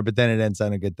downer, but then it ends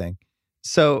on a good thing.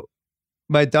 So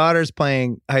my daughter's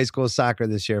playing high school soccer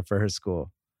this year for her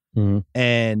school.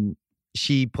 And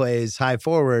she plays high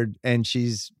forward, and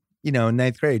she's, in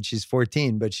ninth grade. She's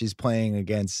 14, but she's playing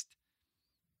against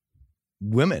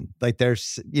women. Like they're,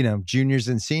 juniors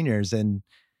and seniors. And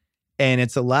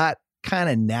it's a lot kind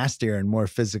of nastier and more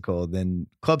physical than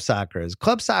club soccer is.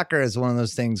 Club soccer is one of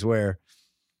those things where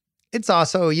it's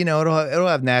also, it'll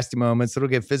have nasty moments. It'll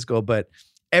get physical, but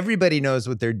everybody knows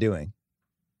what they're doing.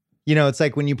 It's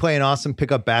like when you play an awesome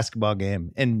pickup basketball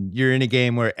game and you're in a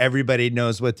game where everybody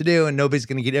knows what to do and nobody's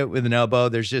going to get it with an elbow.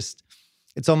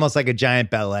 It's almost like a giant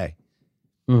ballet.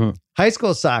 High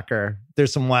school soccer,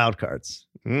 there's some wild cards.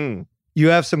 You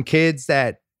have some kids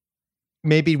that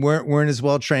maybe weren't as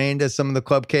well trained as some of the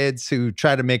club kids who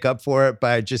try to make up for it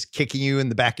by just kicking you in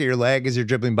the back of your leg as you're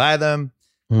dribbling by them.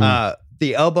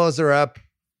 The elbows are up,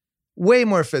 way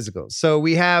more physical. So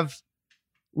we have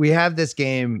this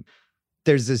game.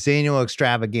 There's this annual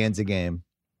extravaganza game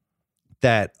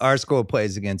that our school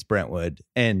plays against Brentwood.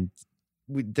 And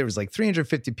there was like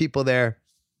 350 people there.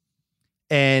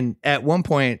 And at one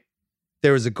point,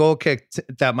 there was a goal kick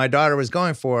that my daughter was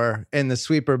going for. And the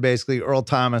sweeper basically Earl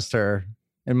Thomas'd her.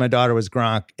 And my daughter was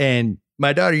Gronk. And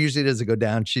my daughter usually doesn't go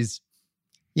down. She's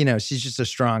just a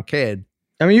strong kid.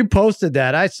 I mean, you posted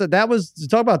that. I said that was,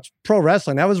 talk about pro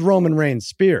wrestling. That was Roman Reigns'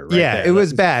 spear. Right yeah, there. It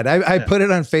was bad. I put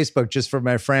it on Facebook just for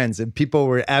my friends, and people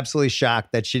were absolutely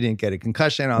shocked that she didn't get a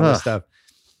concussion, all this stuff.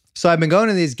 So I've been going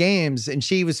to these games, and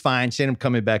she was fine. She ended up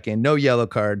coming back in, no yellow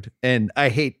card. And I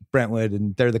hate Brentwood,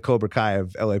 and they're the Cobra Kai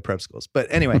of LA prep schools. But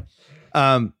anyway,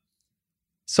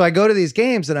 so I go to these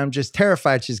games, and I'm just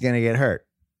terrified she's going to get hurt,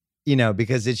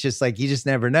 because it's just like, you just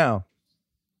never know.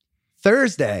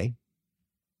 Thursday,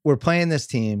 we're playing this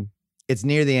team. It's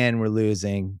near the end. We're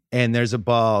losing. And there's a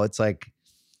ball. It's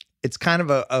kind of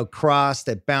a cross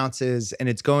that bounces, and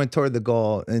it's going toward the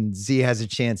goal. And Z has a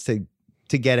chance to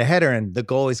get a header, and the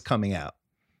goal is coming out.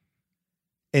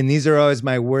 And these are always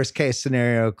my worst case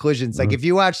scenario collisions. Like if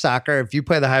you watch soccer, if you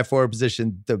play the high forward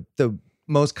position, the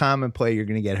most common play you're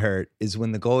going to get hurt is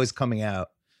when the goal is coming out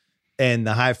and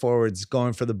the high forward's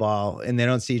going for the ball and they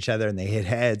don't see each other and they hit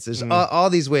heads. There's all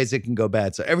these ways it can go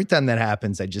bad. So every time that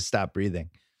happens, I just stop breathing.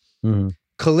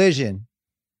 Collision,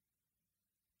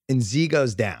 and Z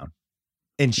goes down,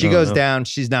 and she goes down.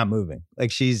 She's not moving.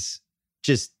 Like she's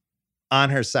just on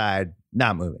her side,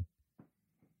 not moving.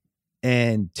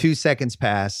 And 2 seconds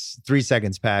pass, 3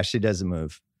 seconds pass. She doesn't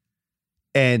move.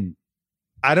 And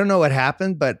I don't know what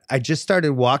happened, but I just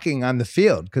started walking on the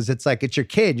field because it's like, it's your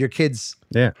kid. Your kid's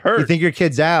hurt. You think your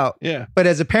kid's out. Yeah. But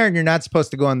as a parent, you're not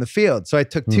supposed to go on the field. So I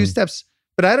took 2 steps,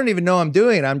 but I don't even know I'm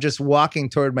doing it. I'm just walking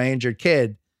toward my injured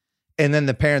kid. And then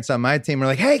the parents on my team are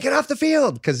like, hey, get off the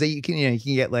field. Because you can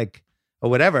get like, or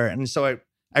whatever. And so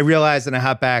I realized, and I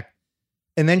hop back.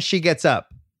 And then she gets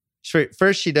up.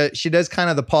 First, she does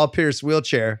kind of the Paul Pierce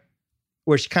wheelchair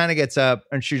where she kind of gets up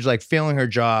and she's like feeling her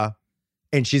jaw.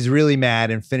 And she's really mad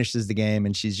and finishes the game,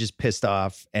 and she's just pissed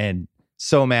off and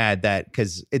so mad that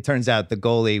because it turns out the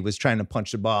goalie was trying to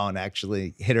punch the ball and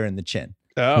actually hit her in the chin.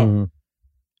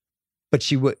 But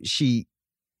she,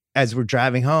 as we're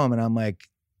driving home, and I'm like,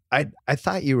 I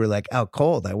thought you were like out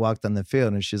cold. I walked on the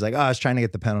field, and she's like, oh, I was trying to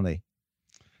get the penalty.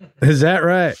 Is that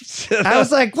right? I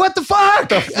was like, what the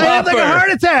fuck? I had like a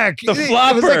heart attack. The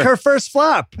flopper. It was like her first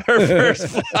flop. Her first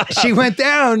flop. She went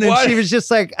down, and she was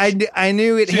just like, I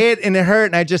knew it hit and it hurt,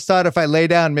 and I just thought if I lay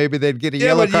down, maybe they'd get a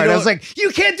yellow card. I was like, you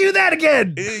can't do that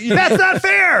again. That's not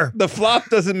fair. The flop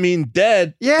doesn't mean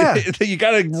dead. Yeah. You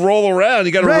got to roll around.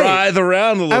 You got to writhe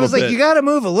around a little bit. I was like, you got to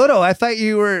move a little. I thought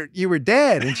you were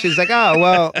dead. And she's like, oh,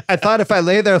 well, I thought if I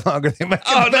lay there longer, they might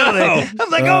get better. No. I'm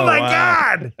like, oh my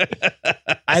God.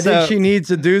 I think she needs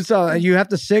to do so. You have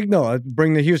to signal.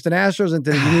 Bring the Houston Astros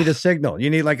into. You need a signal. You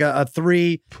need like a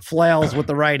 3 flails with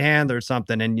the right hand or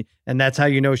something, and that's how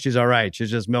you know she's all right. She's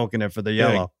just milking it for the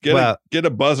yellow. Get a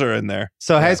buzzer in there.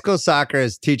 So high school soccer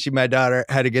is teaching my daughter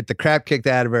how to get the crap kicked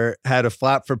out of her, how to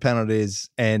flop for penalties,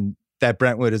 and that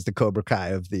Brentwood is the Cobra Kai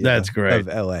of the that's great of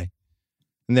LA.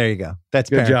 And there you go. That's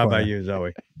good job corner. by you,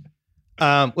 Zoe.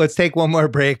 Let's take one more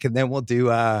break, and then we'll do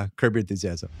Curb Your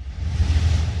Enthusiasm.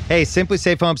 Hey, Simply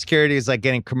Safe Home Security is like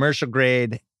getting commercial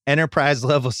grade, enterprise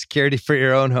level security for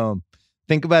your own home.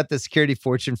 Think about the security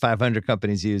Fortune 500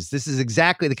 companies use. This is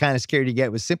exactly the kind of security you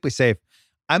get with Simply Safe.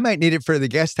 I might need it for the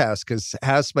guest house because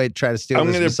house might try to steal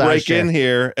this massage chair. I'm going to break in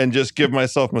here and just give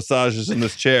myself massages in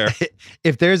this chair.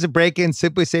 If there's a break-in,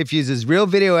 Simply Safe uses real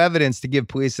video evidence to give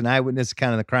police an eyewitness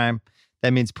account of the crime.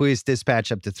 That means police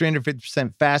dispatch up to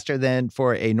 350% faster than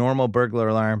for a normal burglar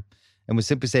alarm. And with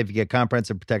Simply Safe, you get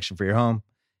comprehensive protection for your home.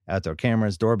 Outdoor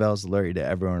cameras, doorbells alert you to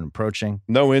everyone approaching.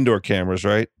 No indoor cameras,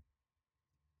 right?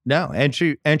 No,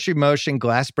 entry motion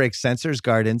glass break sensors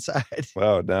guard inside.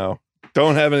 Oh, no.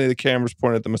 Don't have any of the cameras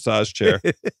pointed at the massage chair.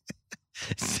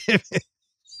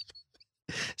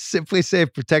 Simply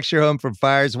Safe protects your home from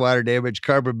fires, water damage,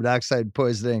 carbon monoxide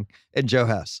poisoning, and Joe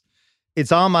House.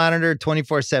 It's all monitored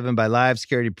 24/7 by live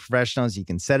security professionals. You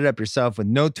can set it up yourself with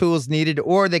no tools needed,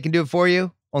 or they can do it for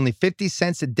you. Only 50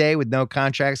 cents a day with no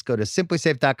contracts. Go to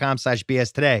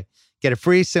simplysafe.com/BS today. Get a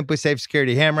free Simply Safe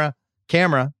security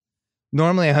camera.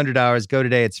 Normally $100. Go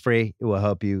today. It's free. It will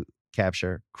help you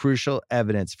capture crucial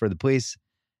evidence for the police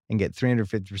and get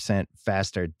 350%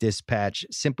 faster dispatch.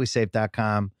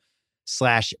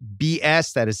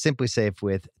 Simplysafe.com/BS. That is Simply Safe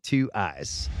with 2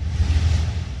 I's.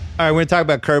 All right, we're going to talk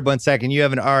about Curb 1 second. You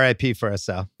have an RIP for us,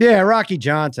 Sal. Yeah, Rocky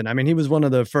Johnson. I mean, he was one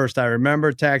of the first I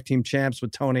remember tag team champs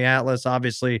with Tony Atlas.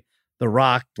 Obviously, The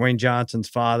Rock, Dwayne Johnson's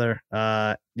father.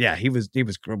 Yeah, he was.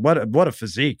 What a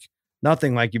physique.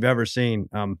 Nothing like you've ever seen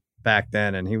back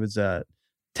then. And he was a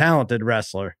talented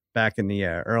wrestler back in the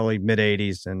early mid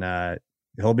 '80s, and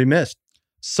he'll be missed.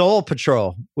 Soul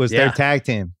Patrol was their tag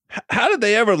team. How did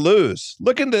they ever lose?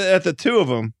 Looking at the two of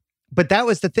them. But that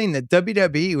was the thing, that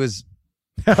WWE was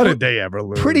How did they ever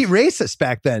lose? pretty racist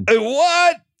back then.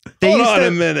 What? Hold on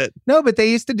a minute. No, but they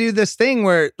used to do this thing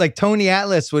where like Tony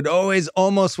Atlas would always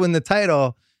almost win the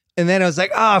title. And then I was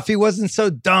like, if he wasn't so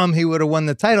dumb, he would have won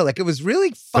the title. Like, it was really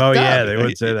fucked up. Oh, yeah, they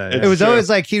would say that. It was always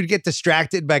like he would get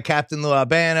distracted by Captain Lou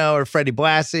Albano or Freddie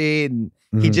Blassie, and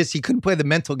he couldn't play the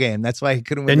mental game. That's why he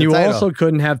couldn't win the title. And you also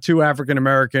couldn't have two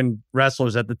African-American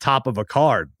wrestlers at the top of a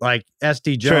card. Like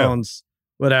SD Jones,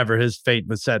 whatever, his fate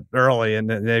was set early,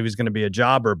 and he was going to be a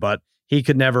jobber, but he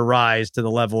could never rise to the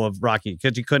level of Rocky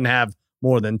because you couldn't have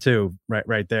more than two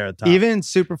right there at the top. Even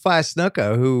Superfly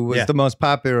Snuka, who was the most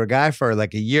popular guy for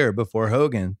like a year before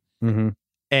Hogan,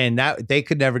 and that they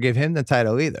could never give him the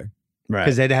title either, right?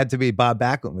 Because it had to be Bob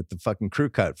Backlund with the fucking crew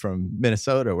cut from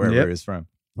Minnesota, wherever he was from.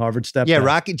 Harvard stepped down. up.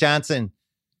 Rocky Johnson,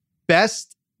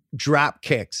 best drop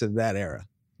kicks of that era.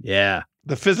 Yeah,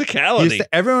 the physicality.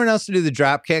 Everyone else would do the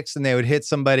drop kicks, and they would hit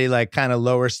somebody like kind of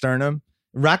lower sternum.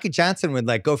 Rocky Johnson would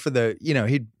like go for the,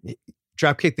 he'd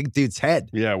drop kick the dude's head.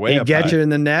 Yeah, way he'd up get high. you in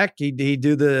the neck. He'd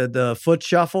do the foot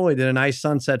shuffle. He did a nice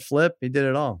sunset flip. He did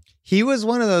it all. He was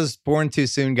one of those born too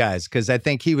soon guys because I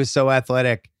think he was so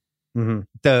athletic.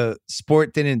 The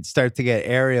sport didn't start to get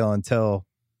aerial until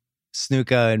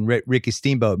Snuka and Ricky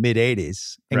Steamboat mid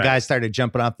 80s, and guys started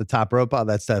jumping off the top rope, all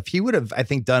that stuff. He would have, I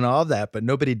think, done all of that, but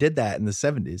nobody did that in the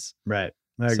 70s. Right.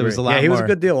 So it was a lot he more. was a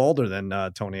good deal older than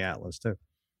Tony Atlas too.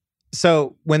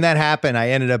 So when that happened,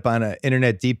 I ended up on an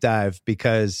internet deep dive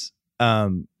because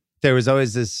there was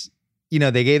always this,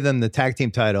 they gave them the tag team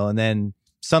title, and then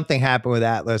something happened with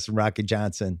Atlas and Rocky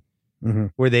Johnson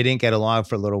where they didn't get along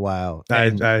for a little while.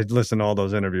 I listened to all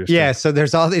those interviews. Yeah, so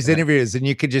there's all these interviews, and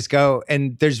you could just go,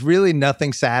 and there's really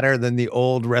nothing sadder than the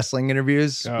old wrestling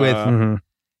interviews with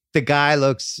the guy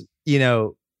looks,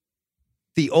 the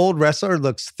old wrestler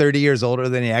looks 30 years older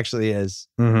than he actually is.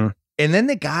 And then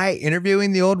the guy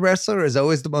interviewing the old wrestler is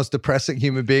always the most depressing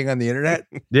human being on the internet.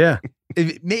 Yeah.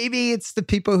 Maybe it's the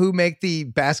people who make the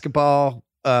basketball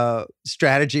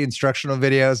strategy instructional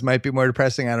videos might be more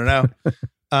depressing. I don't know.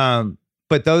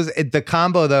 But the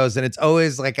combo of those, and it's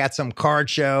always like at some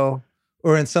card show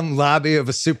or in some lobby of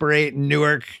a Super 8 in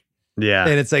Newark. Yeah.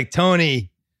 And it's like, Tony,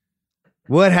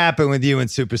 what happened with you and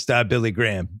superstar Billy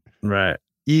Graham? Right.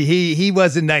 He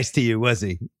wasn't nice to you, was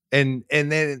he? And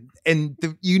then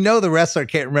the wrestler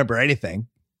can't remember anything,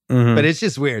 but it's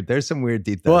just weird. There's some weird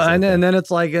details. Well, and then it's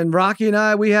like, and Rocky and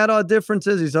I, we had our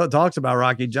differences. He talks about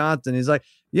Rocky Johnson. He's like,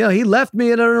 he left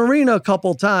me in an arena a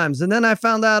couple times, and then I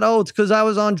found out, it's because I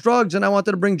was on drugs and I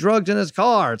wanted to bring drugs in his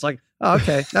car. It's like, oh,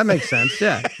 okay, that makes sense.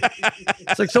 Yeah,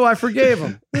 it's like, so I forgave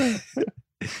him.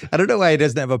 I don't know why he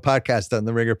doesn't have a podcast on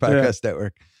the Ringer Podcast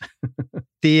Network.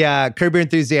 The Curb Your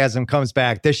Enthusiasm comes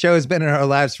back. This show has been in our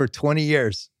lives for 20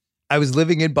 years. I was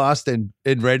living in Boston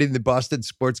and writing the Boston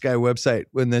Sports Guy website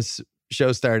when this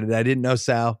show started. I didn't know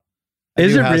Sal.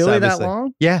 Is it really that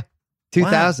long? Yeah.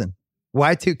 2000.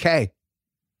 Wow. Y2K.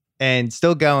 And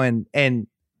still going. And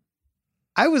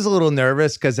I was a little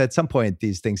nervous because at some point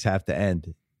these things have to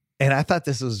end. And I thought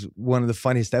this was one of the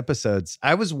funniest episodes.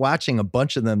 I was watching a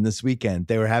bunch of them this weekend.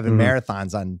 They were having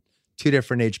marathons on 2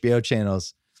 different HBO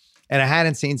channels. And I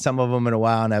hadn't seen some of them in a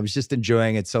while, and I was just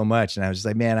enjoying it so much. And I was just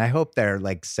like, man, I hope they're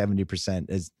like 70%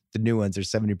 as the new ones are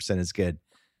 70% as good.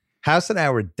 House and I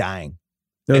were dying.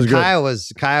 And Kyle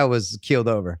was keeled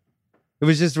over. It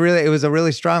was just really, it was a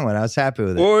really strong one. I was happy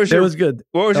with it. It was good.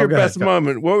 What was your best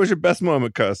moment? What was your best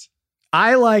moment, Cuz?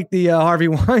 I like the Harvey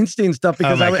Weinstein stuff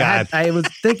because Oh my God. I was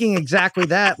thinking exactly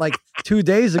that like 2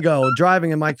 days ago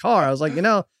driving in my car. I was like,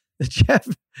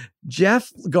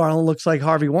 Jeff Garland looks like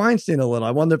Harvey Weinstein a little.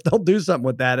 I wonder if they'll do something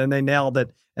with that. And they nailed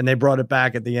it. And they brought it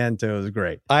back at the end too. It was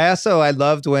great. I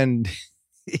loved when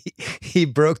he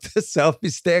broke the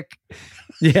selfie stick.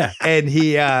 Yeah. And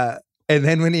and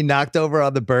then when he knocked over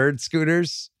all the bird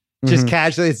scooters, just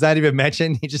casually, it's not even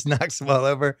mentioned. He just knocks them all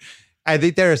over. I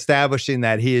think they're establishing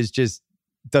that he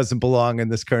doesn't belong in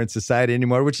this current society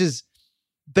anymore, which is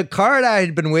the card I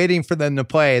had been waiting for them to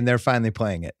play, and they're finally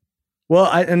playing it. Well,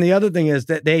 and the other thing is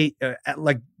that they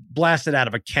like blasted out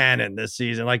of a cannon this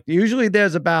season. Like usually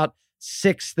there's about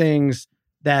 6 things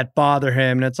that bother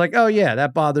him. And it's like, oh yeah,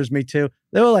 that bothers me too.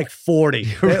 There were like 40.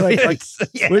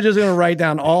 We're just going to write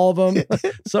down all of them.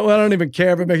 So I don't even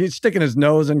care if he's sticking his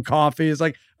nose in coffee. It's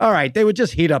like, all right, they would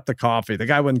just heat up the coffee. The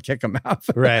guy wouldn't kick him out.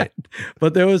 Right.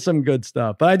 But there was some good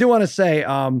stuff. But I do want to say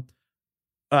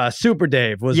Super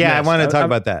Dave was Yeah, missed. I want to talk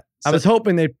about that. I was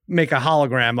hoping they'd make a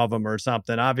hologram of him or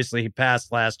something. Obviously, he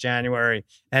passed last January.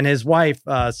 And his wife,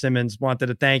 Simmons, wanted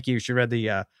to thank you. She read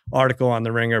the article on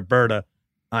The Ringer, Berta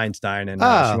Einstein, and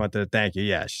she wanted to thank you.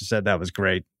 Yeah, she said that was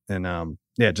great. And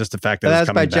just the fact that that it's was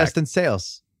coming by back. Justin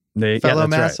Sales, fellow that's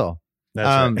Massel.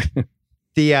 Right.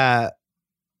 That's right.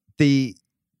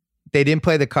 They didn't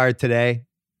play the card today,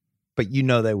 but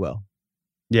they will.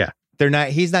 Yeah.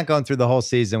 He's not going through the whole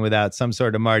season without some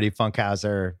sort of Marty Funkhauser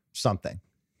or something.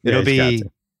 It'll be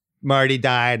Marty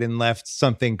died and left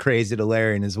something crazy to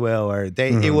Larry in his will, or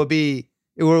it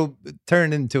will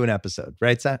turn into an episode,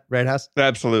 right? Right, House?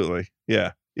 Absolutely.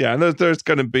 Yeah. Yeah. And there's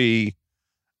going to be,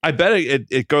 I bet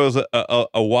it goes a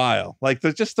while. Like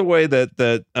just the way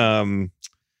that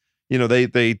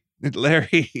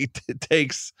Larry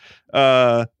takes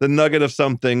the nugget of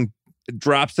something,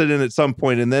 drops it in at some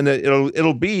point, and then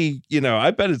it'll be, I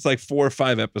bet it's like 4 or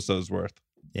 5 episodes worth.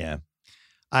 Yeah.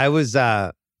 I was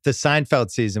the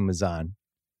Seinfeld season was on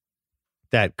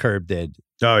that Curb did.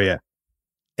 Oh yeah.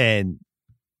 And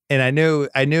I knew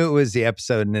it was the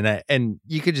episode, and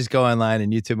you could just go online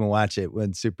and YouTube and watch it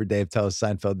when Super Dave tells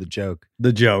Seinfeld the joke.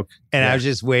 The joke. And I was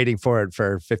just waiting for it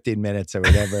for 15 minutes or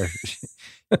whatever.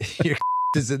 Your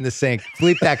is in the sink.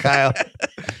 Bleep that, Kyle.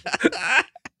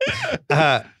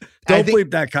 Don't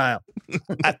bleep that, Kyle.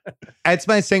 It's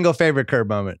my single favorite Curb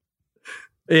moment.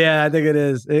 Yeah, I think it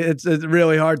is. It's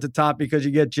really hard to top because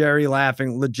you get Jerry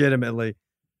laughing legitimately.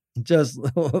 Just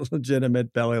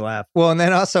legitimate belly laugh. Well, and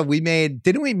then also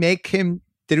didn't we make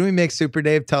Super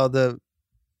Dave tell the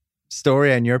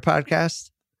story on your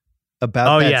podcast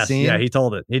about that scene? Yeah, he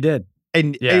told it. He did.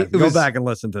 And yeah, go back and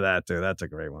listen to that too. That's a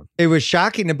great one. It was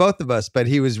shocking to both of us, but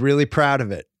he was really proud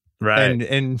of it. Right.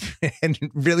 And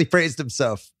really praised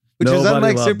himself, which is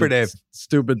unlike Super Dave.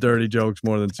 Stupid, dirty jokes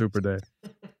more than Super Dave.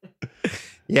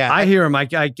 Yeah. I hear him.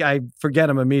 I forget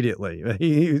him immediately.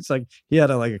 He's like, he had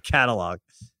a catalog.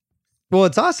 Well,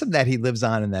 it's awesome that he lives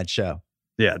on in that show.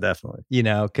 Yeah, definitely.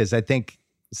 Because I think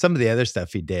some of the other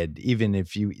stuff he did, even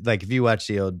if you watch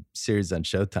the old series on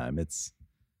Showtime, it's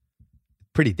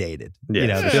pretty dated.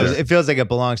 Yeah, it feels like it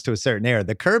belongs to a certain era.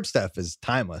 The Curb stuff is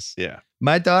timeless. Yeah.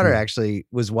 My daughter actually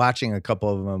was watching a couple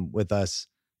of them with us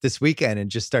this weekend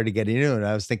and just started getting into it. And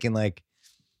I was thinking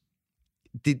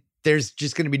there's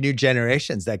just going to be new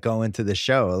generations that go into the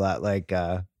show a lot like,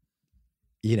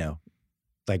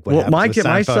 like what my kid,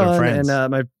 my son and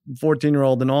my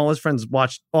 14-year-old and all his friends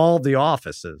watched all The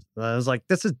Offices. I was like,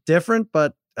 this is different,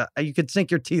 but you could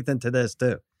sink your teeth into this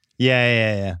too.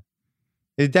 Yeah.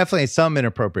 It's definitely some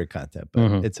inappropriate content,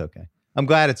 but it's okay. I'm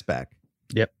glad it's back.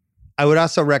 Yep. I would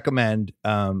also recommend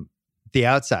The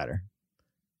Outsider.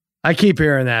 I keep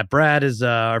hearing that. Brad is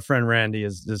our friend Randy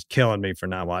is killing me for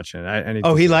not watching it.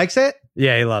 He likes it?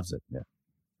 Yeah, he loves it. Yeah.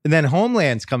 And then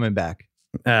Homeland's coming back.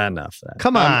 Enough of that.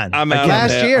 Come on. I'm out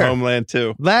last on year. Homeland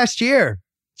too. Last year.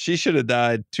 She should have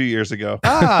died 2 years ago.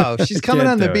 Oh, she's coming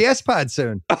on the BS pod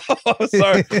soon. Oh,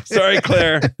 sorry,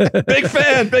 Claire. Big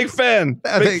fan. Big fan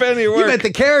of your work. You meant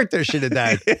the character should have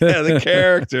died. Yeah, the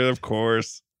character, of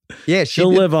course. Yeah,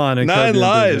 she'll live on. 9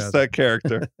 lives, that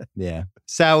character. Yeah.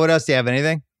 Sal, what else? Do you have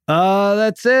anything?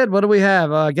 That's it. What do we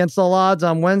have? Against All Odds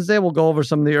on Wednesday, we'll go over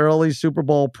some of the early Super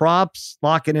Bowl props.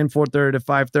 Lock it in 4:30 to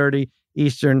 5:30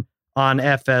 Eastern on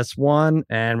FS1,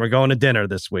 and we're going to dinner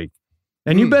this week.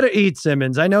 And you better eat,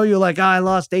 Simmons. I know you're like, I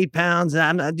lost 8 pounds.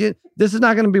 This is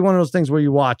not going to be one of those things where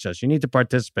you watch us. You need to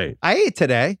participate. I ate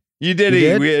today. You did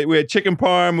eat. We had chicken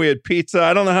parm. We had pizza.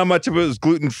 I don't know how much of it was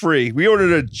gluten-free. We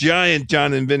ordered a giant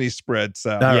John and Vinny spread.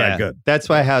 So all right, good. That's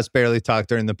why House barely talked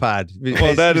during the pod.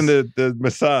 Well, that and the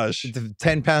massage. The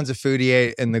 10 pounds of food he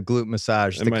ate and the glute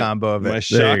massage, and the combo of it. My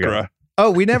chakra.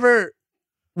 Oh, we never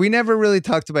we never really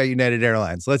talked about United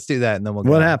Airlines. Let's do that, and then we'll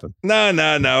go What on. happened?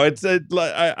 No.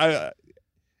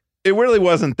 It really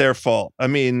wasn't their fault. I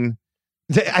mean,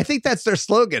 I think that's their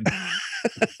slogan.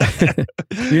 It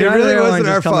really wasn't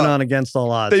our coming fault. on against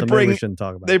all odds. So maybe we shouldn't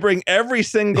talk about They it. bring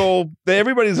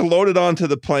everybody's loaded onto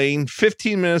the plane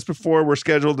 15 minutes before we're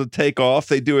scheduled to take off.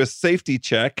 They do a safety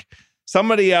check.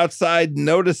 Somebody outside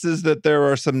notices that there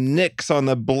are some nicks on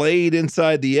the blade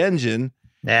inside the engine.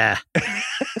 Yeah.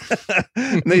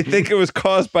 And they think it was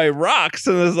caused by rocks.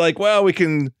 And it's like, well, we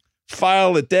can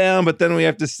file it down, but then we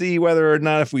have to see whether or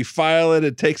not if we file it,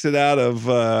 it takes it out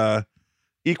of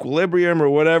equilibrium or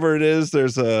whatever it is.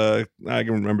 There's I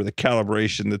can remember the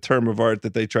calibration, the term of art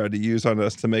that they tried to use on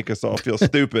us to make us all feel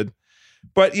stupid.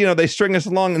 But, they string us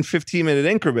along in 15-minute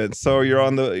increments. So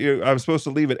I'm supposed to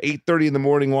leave at 8:30 in the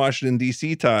morning, Washington,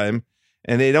 D.C. time.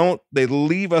 And they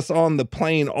leave us on the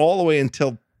plane all the way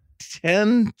until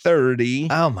 10:30.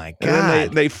 Oh my God. And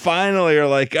then they finally are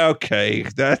like, okay,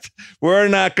 we're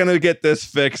not going to get this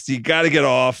fixed. You got to get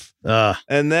off.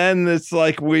 And then it's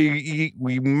like, we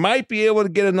might be able to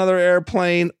get another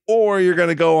airplane, or you're going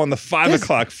to go on the 5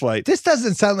 o'clock flight. This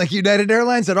doesn't sound like United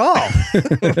Airlines at all.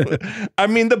 I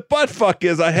mean, the butt fuck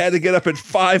is I had to get up at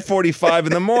 5:45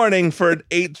 in the morning for an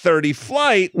 8:30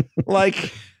 flight.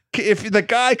 Like, if the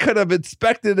guy could have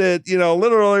inspected it, a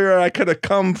little earlier, I could have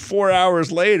come 4 hours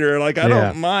later. Like, I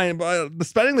don't mind, but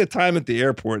spending the time at the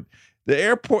airport,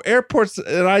 airports,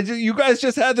 and you guys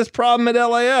just had this problem at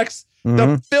LAX,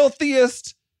 the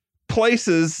filthiest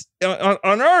places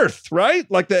on earth, right?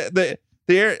 Like the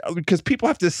air, because people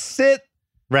have to sit,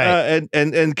 Right. and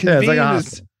it's convene. like a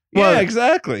hospital. Yeah,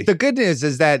 exactly. The good news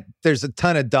is that there's a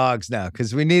ton of dogs now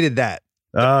because we needed that.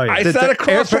 Oh, yeah. I sat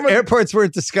across from airports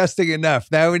weren't disgusting enough.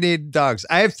 Now we need dogs.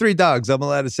 I have 3 dogs. I'm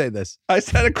allowed to say this. I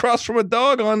sat across from a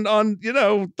dog on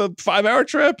the 5-hour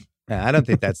trip. Yeah, I don't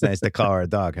think that's nice to call her a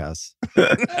doghouse.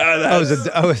 That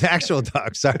It was an actual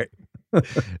dog. Sorry.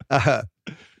 I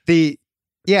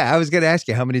was going to ask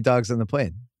you how many dogs on the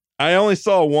plane. I only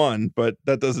saw one, but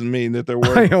that doesn't mean that there I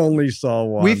weren't. only saw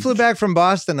one. We flew back from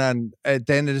Boston at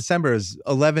the end of December. It was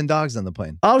 11 dogs on the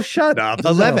plane. Oh, shut up.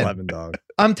 There's 11. 11 dogs.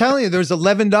 I'm telling you, there's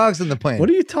 11 dogs on the plane.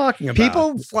 What are you talking about?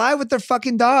 People fly with their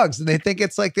fucking dogs, and they think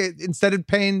it's like instead of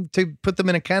paying to put them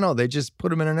in a kennel, they just put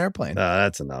them in an airplane.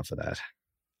 That's enough of that.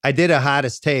 I did a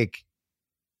hottest take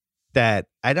that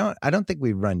I don't think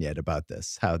we've run yet about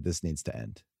this, how this needs to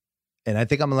end. And I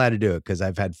think I'm allowed to do it because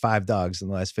I've had 5 dogs in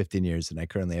the last 15 years, and I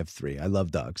currently have 3. I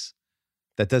love dogs.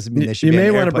 That doesn't mean they should You be may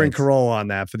on want to bring airplanes. Carole on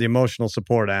that for the emotional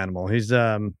support animal. He's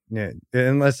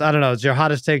unless I don't know. Does your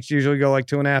hottest takes usually go like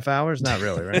 2.5 hours? Not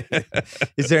really, right?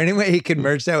 Is there any way he can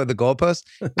merge that with the goalpost?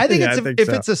 I think Yeah, if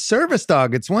so. it's a service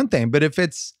dog, it's one thing. But if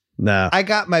it's No. I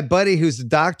got my buddy who's a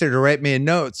doctor to write me a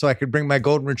note so I could bring my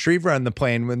golden retriever on the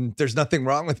plane when there's nothing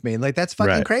wrong with me. Like, that's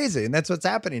fucking Right. crazy. And that's what's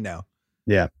happening now.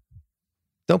 Yeah.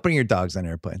 Don't bring your dogs on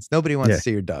airplanes. Nobody wants to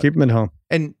see your dog. Keep them at home.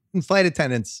 And flight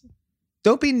attendants,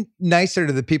 don't be nicer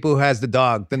to the people who has the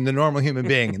dog than the normal human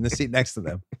being in the seat next to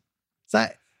them.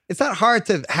 It's not hard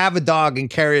to have a dog and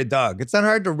carry a dog. It's not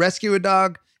hard to rescue a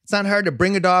dog. It's not hard to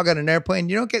bring a dog on an airplane.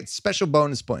 You don't get special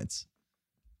bonus points.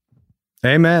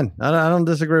 Amen. I don't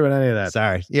disagree with any of that.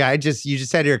 Sorry. Yeah, you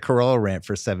just had your Corolla rant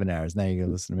for 7 hours. Now you're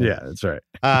gonna listen to me. Yeah, that's right.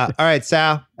 All right,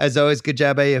 Sal. As always, good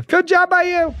job by you. Good job by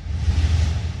you.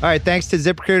 All right, thanks to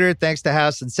ZipRecruiter, thanks to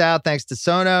House and Sal, thanks to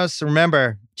Sonos.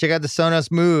 Remember, check out the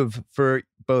Sonos Move for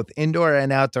both indoor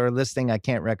and outdoor listening. I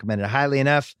can't recommend it highly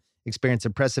enough. Experience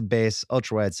impressive bass,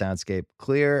 ultra-wide soundscape,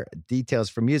 clear details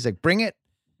for music. Bring it,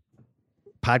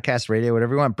 podcast, radio,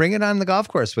 whatever you want. Bring it on the golf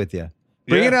course with you.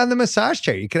 Bring it on the massage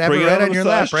chair. You can have it right on your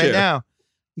lap right now.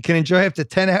 You can enjoy up to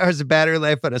 10 hours of battery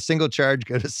life on a single charge.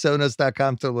 Go to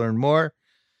Sonos.com to learn more.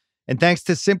 And thanks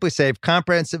to SimpliSafe,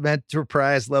 comprehensive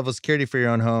enterprise-level security for your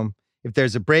own home. If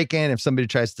there's a break-in, if somebody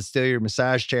tries to steal your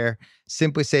massage chair,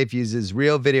 SimpliSafe uses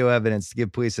real video evidence to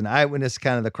give police an eyewitness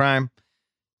account of the crime.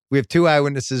 We have 2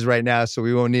 eyewitnesses right now, so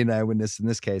we won't need an eyewitness in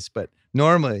this case. But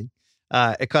normally,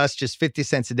 it costs just 50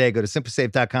 cents a day. Go to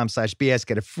SimpliSafe.com/BS.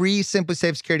 Get a free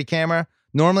SimpliSafe security camera.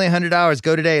 Normally $100.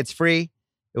 Go today. It's free.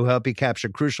 It will help you capture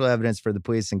crucial evidence for the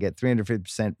police and get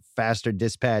 350% faster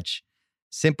dispatch.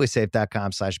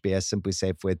 SimpliSafe.com/BS.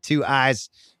 SimpliSafe with 2 eyes.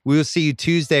 We will see you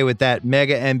Tuesday with that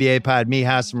mega NBA pod, me,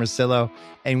 Haas, and Marcillo.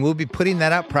 And we'll be putting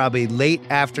that up probably late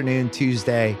afternoon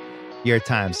Tuesday, your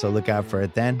time. So look out for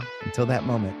it then. Until that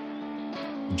moment,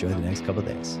 enjoy the next couple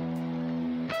days.